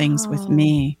those things with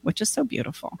me, which is so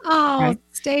beautiful. Oh, right?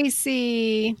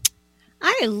 Stacy,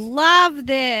 I love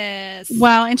this.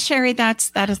 Well, and Sherry,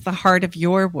 that is the heart of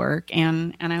your work.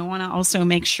 And I want to also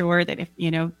make sure that if,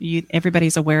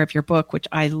 everybody's aware of your book, which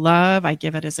I love. I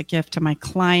give it as a gift to my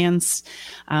clients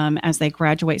as they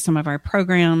graduate some of our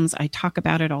programs. I talk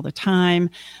about it all the time.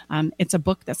 It's a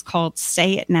book that's called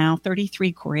Say It Now,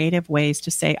 33 Creative Ways to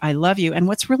Say I Love You. And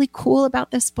what's really cool about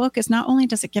this book is not only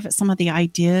does it give it some of the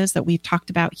ideas that we've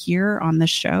talked about here on the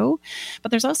show,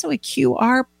 but there's also a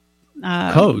QR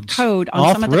code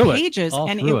on some of the pages,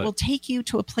 and it will take you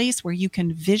to a place where you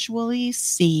can visually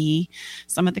see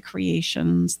some of the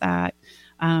creations that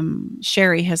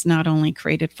Sherry has not only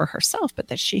created for herself, but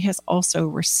that she has also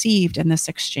received in this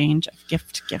exchange of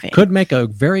gift giving. Could make a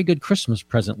very good Christmas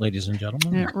present, ladies and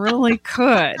gentlemen. It really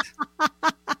could.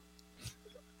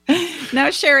 Now,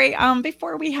 Sherry,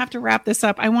 before we have to wrap this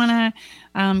up, I want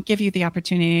to give you the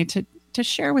opportunity to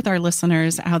share with our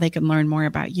listeners how they can learn more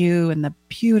about you and the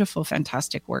beautiful,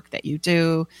 fantastic work that you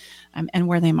do, and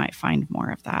where they might find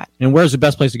more of that. And where's the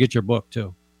best place to get your book,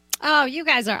 too? Oh, you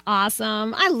guys are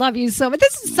awesome. I love you so much.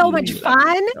 This is so much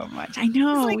fun. So much. I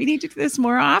know. We need to do this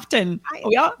more often.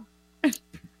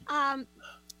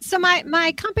 So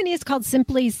my company is called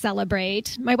Simply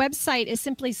Celebrate. My website is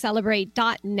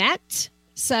simplycelebrate.net.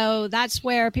 So that's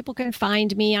where people can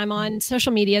find me. I'm on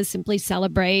social media, Simply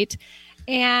Celebrate.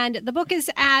 And the book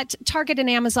is at Target and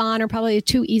Amazon are probably the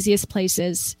two easiest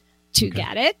places to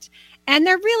get it. And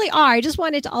there really are. I just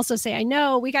wanted to also say, I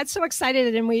know we got so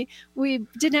excited and we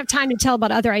didn't have time to tell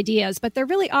about other ideas, but there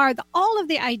really are. All of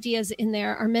the ideas in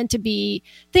there are meant to be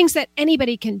things that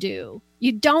anybody can do.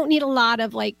 You don't need a lot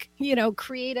of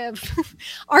creative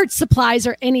art supplies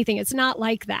or anything. It's not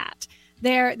like that.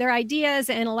 They're ideas,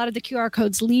 and a lot of the QR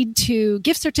codes lead to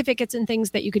gift certificates and things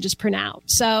that you could just print out.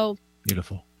 So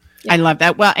beautiful. I love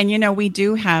that. Well, and we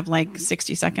do have like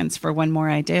 60 seconds for one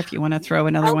more idea if you want to throw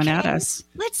another one at us.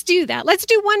 Let's do that. Let's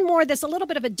do one more that's a little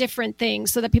bit of a different thing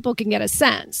so that people can get a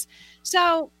sense.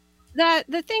 So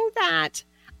the thing that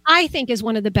I think is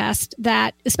one of the best,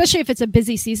 that especially if it's a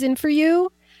busy season for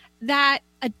you, that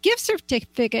a gift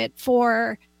certificate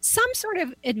for some sort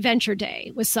of adventure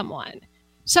day with someone.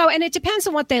 So, and it depends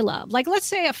on what they love. Like, let's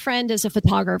say a friend is a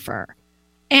photographer.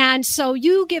 And so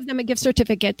you give them a gift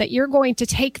certificate that you're going to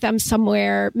take them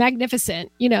somewhere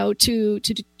magnificent, to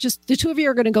just the two of you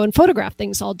are going to go and photograph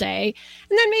things all day.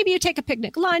 And then maybe you take a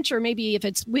picnic lunch, or maybe if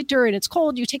it's winter and it's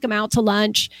cold, you take them out to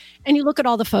lunch and you look at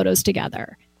all the photos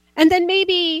together. And then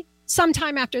maybe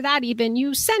sometime after that, even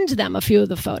you send them a few of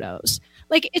the photos.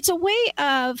 Like, it's a way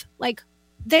of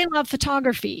they love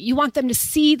photography. You want them to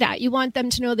see that. You want them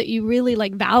to know that you really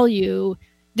value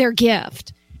their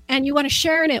gift, and you want to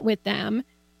share it with them.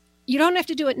 You don't have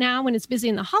to do it now when it's busy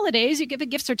in the holidays. You give a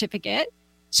gift certificate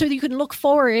so that you can look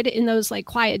forward in those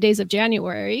quiet days of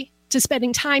January to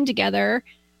spending time together.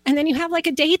 And then you have a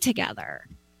day together.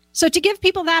 So to give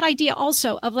people that idea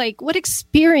also of what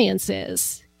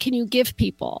experiences can you give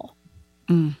people?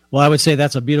 Well, I would say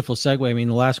that's a beautiful segue. I mean,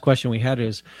 the last question we had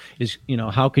is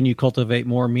how can you cultivate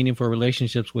more meaningful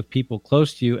relationships with people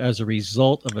close to you as a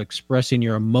result of expressing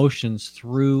your emotions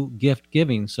through gift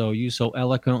giving? So you so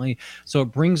eloquently, so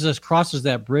it crosses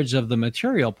that bridge of the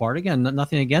material part. Again,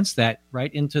 nothing against that,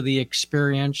 right? Into the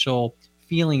experiential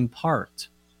feeling part,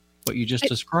 what you just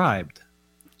described.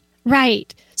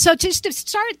 Right. So just to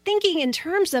start thinking in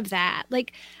terms of that,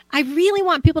 I really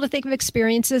want people to think of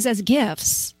experiences as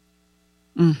gifts.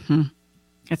 Mm-hmm.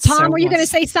 Tom, were you going to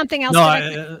say something else?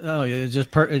 No, it's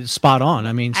it's spot on.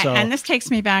 I mean, and this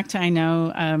takes me back to, I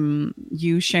know,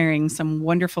 you sharing some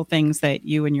wonderful things that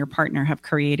you and your partner have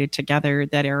created together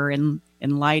that are in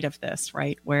light of this,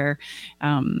 right? Where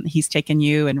he's taken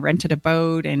you and rented a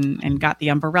boat and got the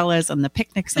umbrellas and the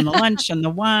picnics and the lunch and the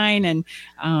wine. And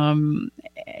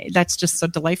that's just so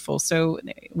delightful. So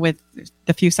with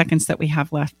the few seconds that we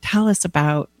have left, tell us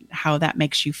about how that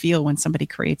makes you feel when somebody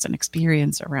creates an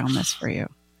experience around this for you.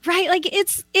 Right.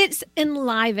 It's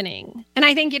enlivening. And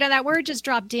I think, that word just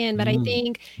dropped in, but I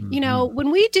think,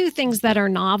 when we do things that are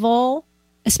novel,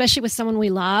 especially with someone we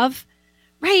love,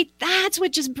 right, that's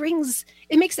what just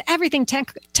it makes everything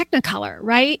technicolor,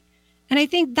 right? And I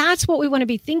think that's what we want to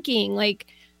be thinking,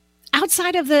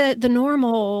 outside of the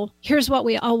normal, here's what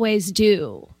we always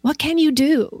do. What can you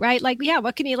do, right?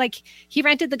 What can you, he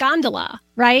rented the gondola,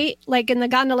 right? And the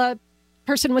gondola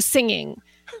person was singing.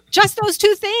 Just those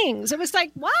two things. It was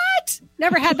what?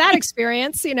 Never had that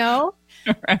experience,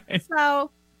 Right.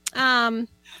 So,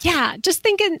 just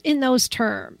think in those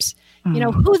terms,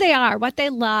 who they are, what they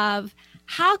love.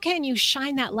 How can you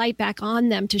shine that light back on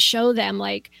them to show them,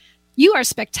 you are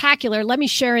spectacular. Let me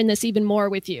share in this even more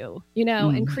with you,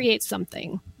 and create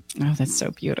something. Oh, that's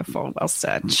so beautiful. Well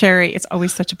said. Sherry, it's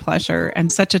always such a pleasure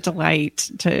and such a delight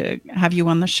to have you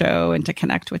on the show and to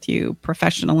connect with you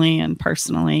professionally and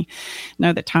personally.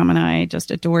 Know that Tom and I just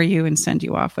adore you and send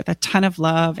you off with a ton of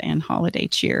love and holiday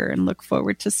cheer, and look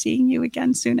forward to seeing you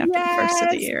again soon after the first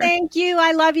of the year. Thank you.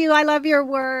 I love you. I love your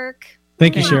work.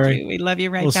 Thank you, Sherry. We love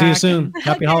you back. We'll see you soon.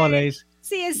 Happy holidays.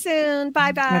 See you soon.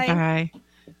 Bye-bye. Bye-bye.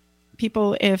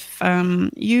 People, if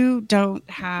you don't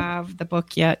have the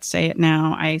book yet, say it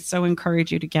now. I so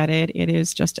encourage you to get it. It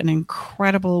is just an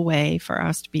incredible way for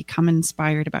us to become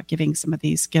inspired about giving some of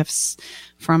these gifts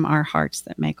from our hearts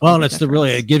that make well, it's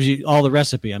it gives you all the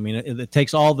recipe. I mean, it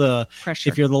takes all the pressure.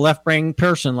 If you're the left brain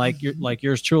person like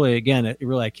yours truly, again, it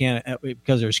really, I can't,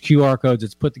 because there's QR codes.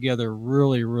 It's put together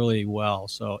really, really well.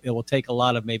 So it will take a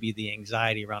lot of maybe the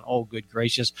anxiety around, oh, good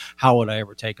gracious, how would I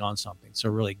ever take on something? So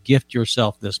really gift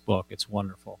yourself this book. It's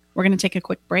wonderful. We're going to take a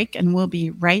quick break and we'll be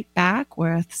right back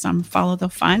with some Follow the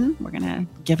Fun. We're going to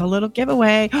give a little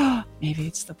giveaway. Maybe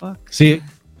it's the book. See,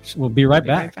 we'll be right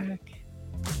back.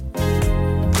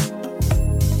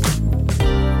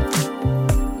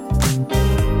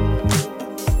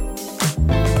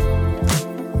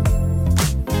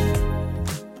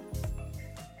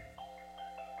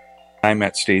 I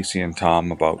met Stacy and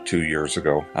Tom about 2 years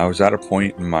ago. I was at a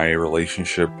point in my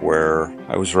relationship where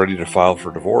I was ready to file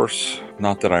for divorce.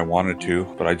 Not that I wanted to,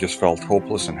 but I just felt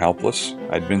hopeless and helpless.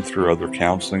 I'd been through other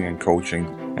counseling and coaching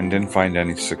and didn't find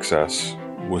any success.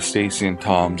 With Stacy and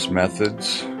Tom's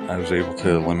methods, I was able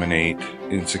to eliminate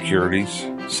insecurities,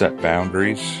 set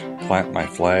boundaries, plant my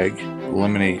flag,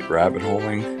 eliminate rabbit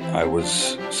holing. I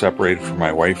was separated from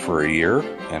my wife for a year,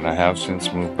 and I have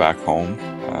since moved back home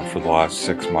for the last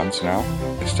 6 months now.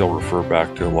 I still refer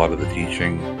back to a lot of the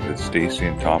teaching that Stacy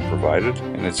and Tom provided,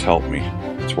 and it's helped me.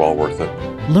 It's well worth it.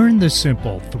 Learn the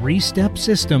simple 3-step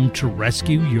system to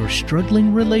rescue your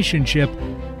struggling relationship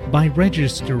by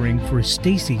registering for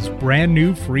Stacy's brand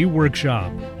new free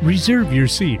workshop. Reserve your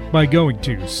seat by going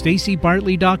to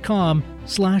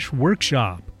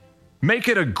stacybartley.com/workshop. Make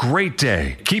it a great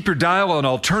day. Keep your dial on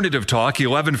Alternative Talk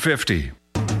 1150.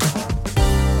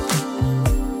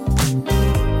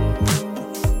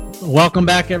 Welcome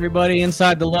back, everybody,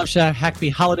 inside the Love Shack. Happy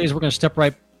holidays. We're going to step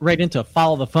right into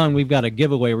Follow the Fun. We've got a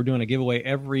giveaway. We're doing a giveaway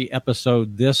every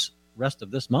episode this rest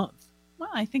of this month.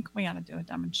 Well, I think we ought to do a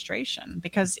demonstration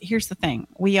because here's the thing.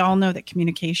 We all know that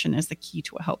communication is the key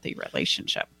to a healthy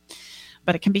relationship.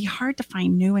 But it can be hard to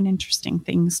find new and interesting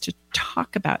things to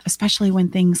talk about, especially when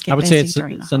things get busy during the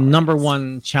holidays. It's the number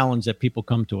one challenge that people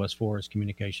come to us for is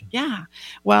communication. Yeah.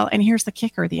 Well, and here's the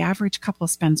kicker. The average couple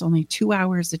spends only 2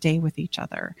 hours a day with each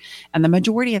other. And the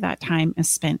majority of that time is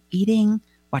spent eating,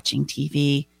 watching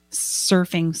TV,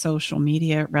 surfing social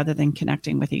media rather than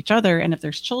connecting with each other. And if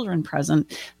there's children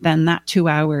present, then that 2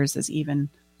 hours is even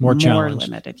more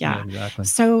limited. Yeah. Exactly.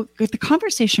 So with the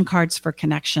conversation cards for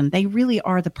connection, they really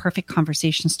are the perfect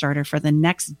conversation starter for the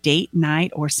next date night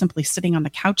or simply sitting on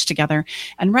the couch together.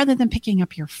 And rather than picking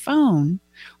up your phone,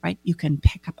 right, you can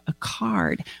pick up a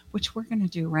card, which we're going to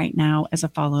do right now as a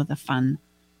Follow the Fun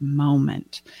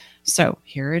moment. So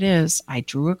here it is. I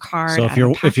drew a card. So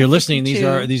if you're listening,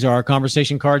 these are our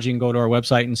conversation cards. You can go to our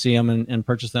website and see them and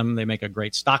purchase them. They make a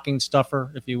great stocking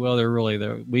stuffer, if you will.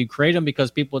 We create them because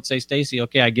people would say, Stacy,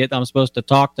 okay, I get I'm supposed to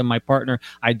talk to my partner.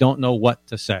 I don't know what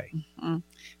to say. Mm-hmm.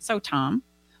 So Tom,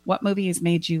 what movie has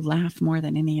made you laugh more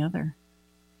than any other?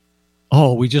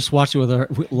 Oh, we just watched it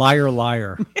with Liar,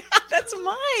 Liar. That's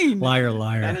mine. Liar,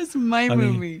 Liar. That is my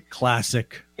movie.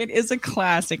 Classic. It is a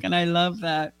classic, and I love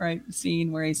that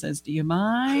scene where he says, "Do you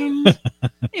mind?"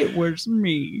 It was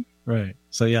me. Right.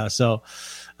 So yeah. So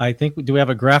I think, do we have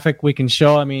a graphic we can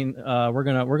show? I mean,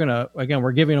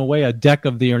 we're giving away a deck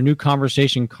of our new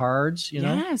conversation cards.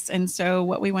 Yes. And so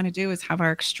what we want to do is have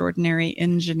our extraordinary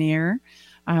engineer,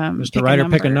 Mr. Writer,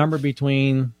 pick a number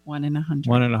between 1 and 100.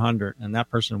 1 and 100, and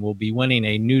that person will be winning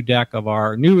a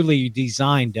newly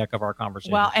designed deck of our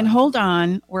conversation. Well, and hold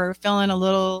on, we're feeling a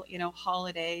little,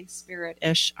 holiday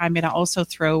spirit-ish. I'm going to also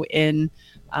throw in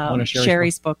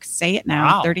Sherry's book, Say It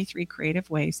Now, wow. 33 Creative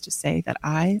Ways to Say That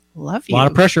I Love You. A lot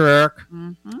of pressure, Eric.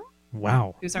 Mm-hmm.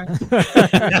 Wow. Who's our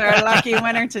lucky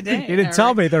winner today? You didn't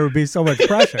tell me there would be so much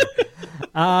pressure.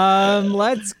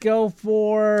 Let's go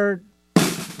for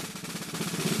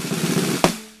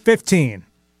 15.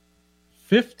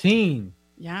 15.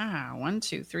 Yeah. 1,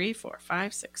 2, 3, 4,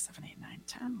 5, 6, 7, 8, 9,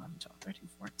 10, 11, 12, 13,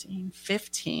 14,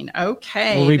 15.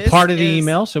 Okay. We'll read part of the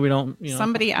email so we don't.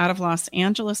 Somebody out of Los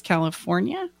Angeles,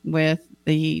 California, with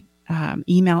the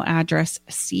email address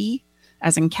C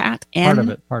as in cat. Part of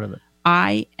it.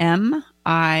 IMICK.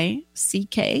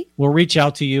 We'll reach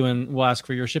out to you and we'll ask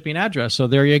for your shipping address. So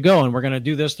there you go. And we're going to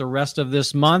do this the rest of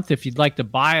this month. If you'd like to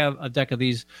buy a deck of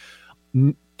these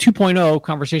 2.0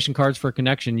 conversation cards for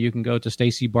connection, you can go to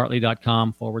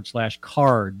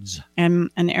stacybartley.com/cards. And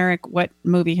Eric, what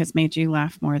movie has made you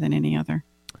laugh more than any other?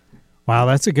 Wow,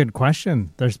 that's a good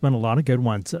question. There's been a lot of good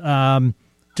ones.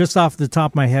 Just off the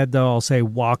top of my head, though, I'll say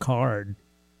Walk Hard.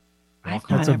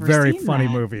 That's a very funny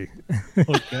movie.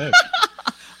 Okay.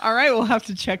 All right, we'll have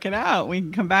to check it out. We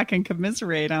can come back and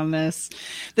commiserate on this.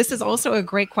 This is also a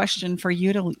great question for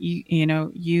you to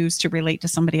use to relate to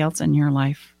somebody else in your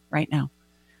life right now.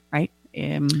 Right.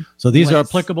 So these are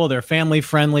applicable. They're family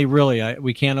friendly. Really,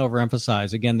 we can't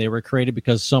overemphasize. Again, they were created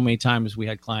because so many times we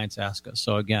had clients ask us.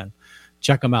 So again,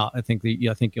 check them out. I think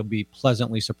you'll be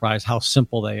pleasantly surprised how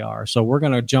simple they are. So we're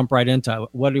going to jump right into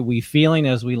what are we feeling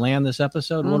as we land this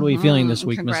episode. What are we feeling this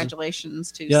week?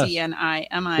 Congratulations to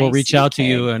CNIMICK. We'll reach out to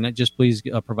you and just please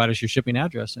provide us your shipping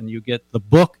address, and you get the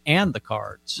book and the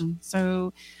cards.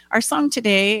 So our song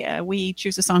today, we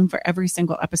choose a song for every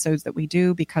single episode that we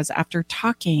do because after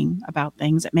talking about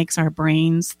things, it makes our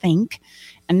brains think.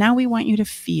 And now we want you to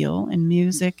feel, and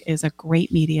music is a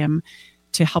great medium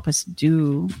to help us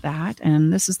do that.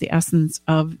 And this is the essence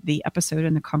of the episode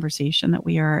and the conversation that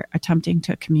we are attempting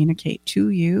to communicate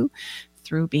to you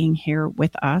through being here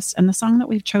with us. And the song that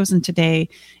we've chosen today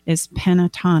is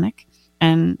Pentatonic.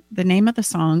 And the name of the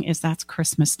song is That's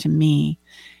Christmas to Me.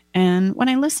 And when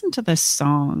I listen to this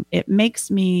song, it makes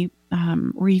me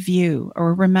review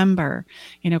or remember,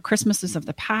 Christmases of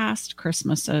the past,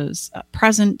 Christmases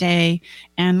present day,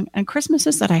 and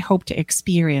Christmases that I hope to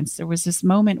experience. There was this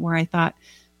moment where I thought,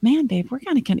 man, babe, we're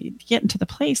going to get into the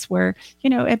place where,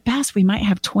 at best we might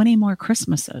have 20 more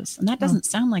Christmases. And that doesn't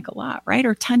sound like a lot, right?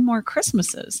 Or 10 more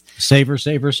Christmases. Savor,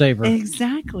 savor, savor.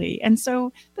 Exactly. And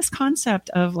so this concept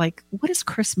of like, what does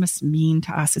Christmas mean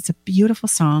to us? It's a beautiful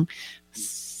song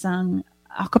sung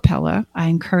a cappella. I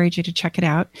encourage you to check it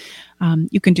out.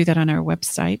 You can do that on our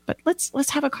website, but let's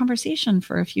have a conversation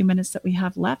for a few minutes that we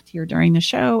have left here during the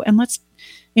show. And let's,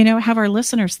 have our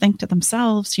listeners think to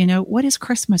themselves, what is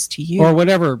Christmas to you? Or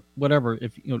whatever,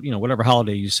 if whatever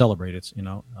holiday you celebrate, it's,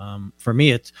 for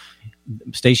me, it's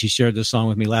Stacy shared this song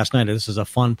with me last night. This is a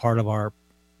fun part of our,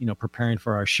 preparing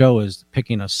for our show is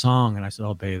picking a song. And I said,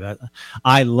 oh, babe,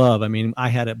 I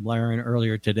had it blaring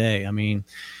earlier today.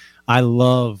 I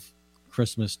love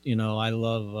Christmas.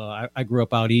 I grew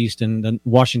up out east in the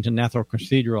Washington National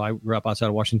Cathedral. I grew up outside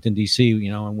of Washington, D.C.,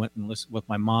 and went and listened with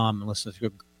my mom and listened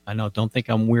to, I know, don't think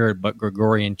I'm weird, but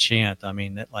Gregorian chant.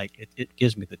 It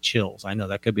gives me the chills. I know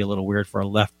that could be a little weird for a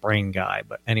left brain guy,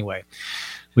 but anyway,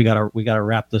 we gotta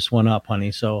wrap this one up,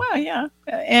 honey. So, well, yeah.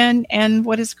 And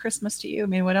what is Christmas to you?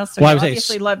 What else? You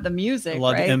obviously love the music,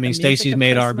 right? Stacy's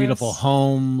made our beautiful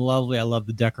home lovely. I love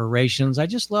the decorations. I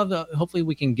just love hopefully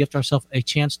we can gift ourselves a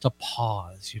chance to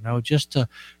pause, just to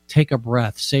take a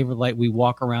breath, savor the light. We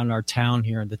walk around our town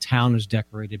here, and the town is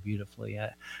decorated beautifully.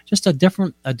 Just a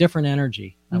different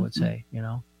energy, I would say,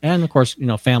 And of course,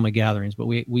 family gatherings. But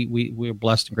we're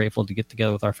blessed and grateful to get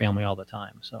together with our family all the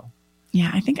time. So. Yeah,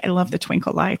 I think I love the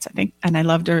twinkle lights. And I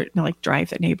love to drive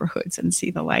the neighborhoods and see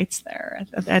the lights there.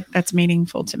 That's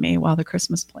meaningful to me while the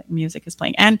Christmas music is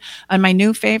playing. And my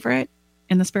new favorite,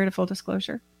 in the spirit of full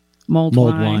disclosure, mulled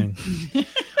wine.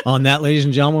 On that, ladies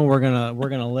and gentlemen, we're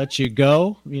gonna let you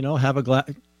go. Have a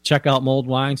glass. Check out mulled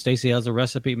wine. Stacy has a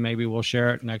recipe. Maybe we'll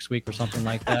share it next week or something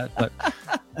like that. But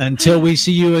until we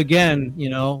see you again,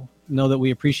 know that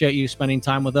we appreciate you spending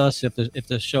time with us. If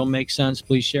the show makes sense,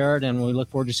 please share it, and we look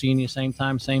forward to seeing you same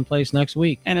time, same place next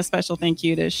week. And a special thank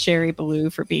you to Sherry Ballou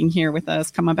for being here with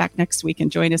us. Come on back next week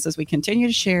and join us as we continue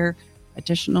to share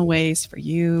additional ways for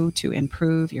you to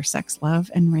improve your sex, love,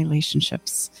 and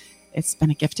relationships. It's been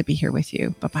a gift to be here with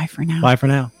you. Bye-bye for now. Bye for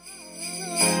now.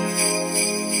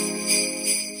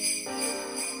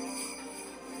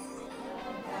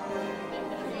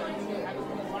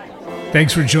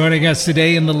 Thanks for joining us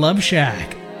today in the Love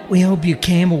Shack. We hope you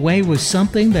came away with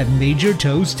something that made your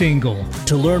toes tingle.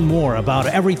 To learn more about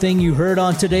everything you heard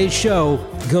on today's show,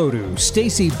 go to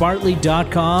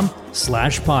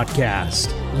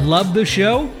stacybartley.com/podcast. Love the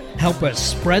show? Help us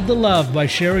spread the love by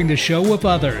sharing the show with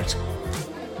others.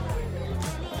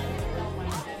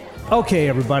 Okay,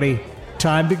 everybody,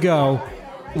 time to go.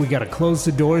 We got to close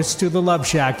the doors to the Love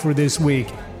Shack for this week.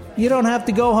 You don't have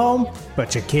to go home,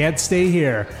 but you can't stay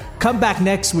here. Come back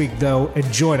next week, though,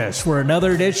 and join us for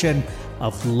another edition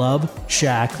of Love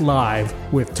Shack Live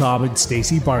with Tom and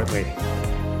Stacy Bartley.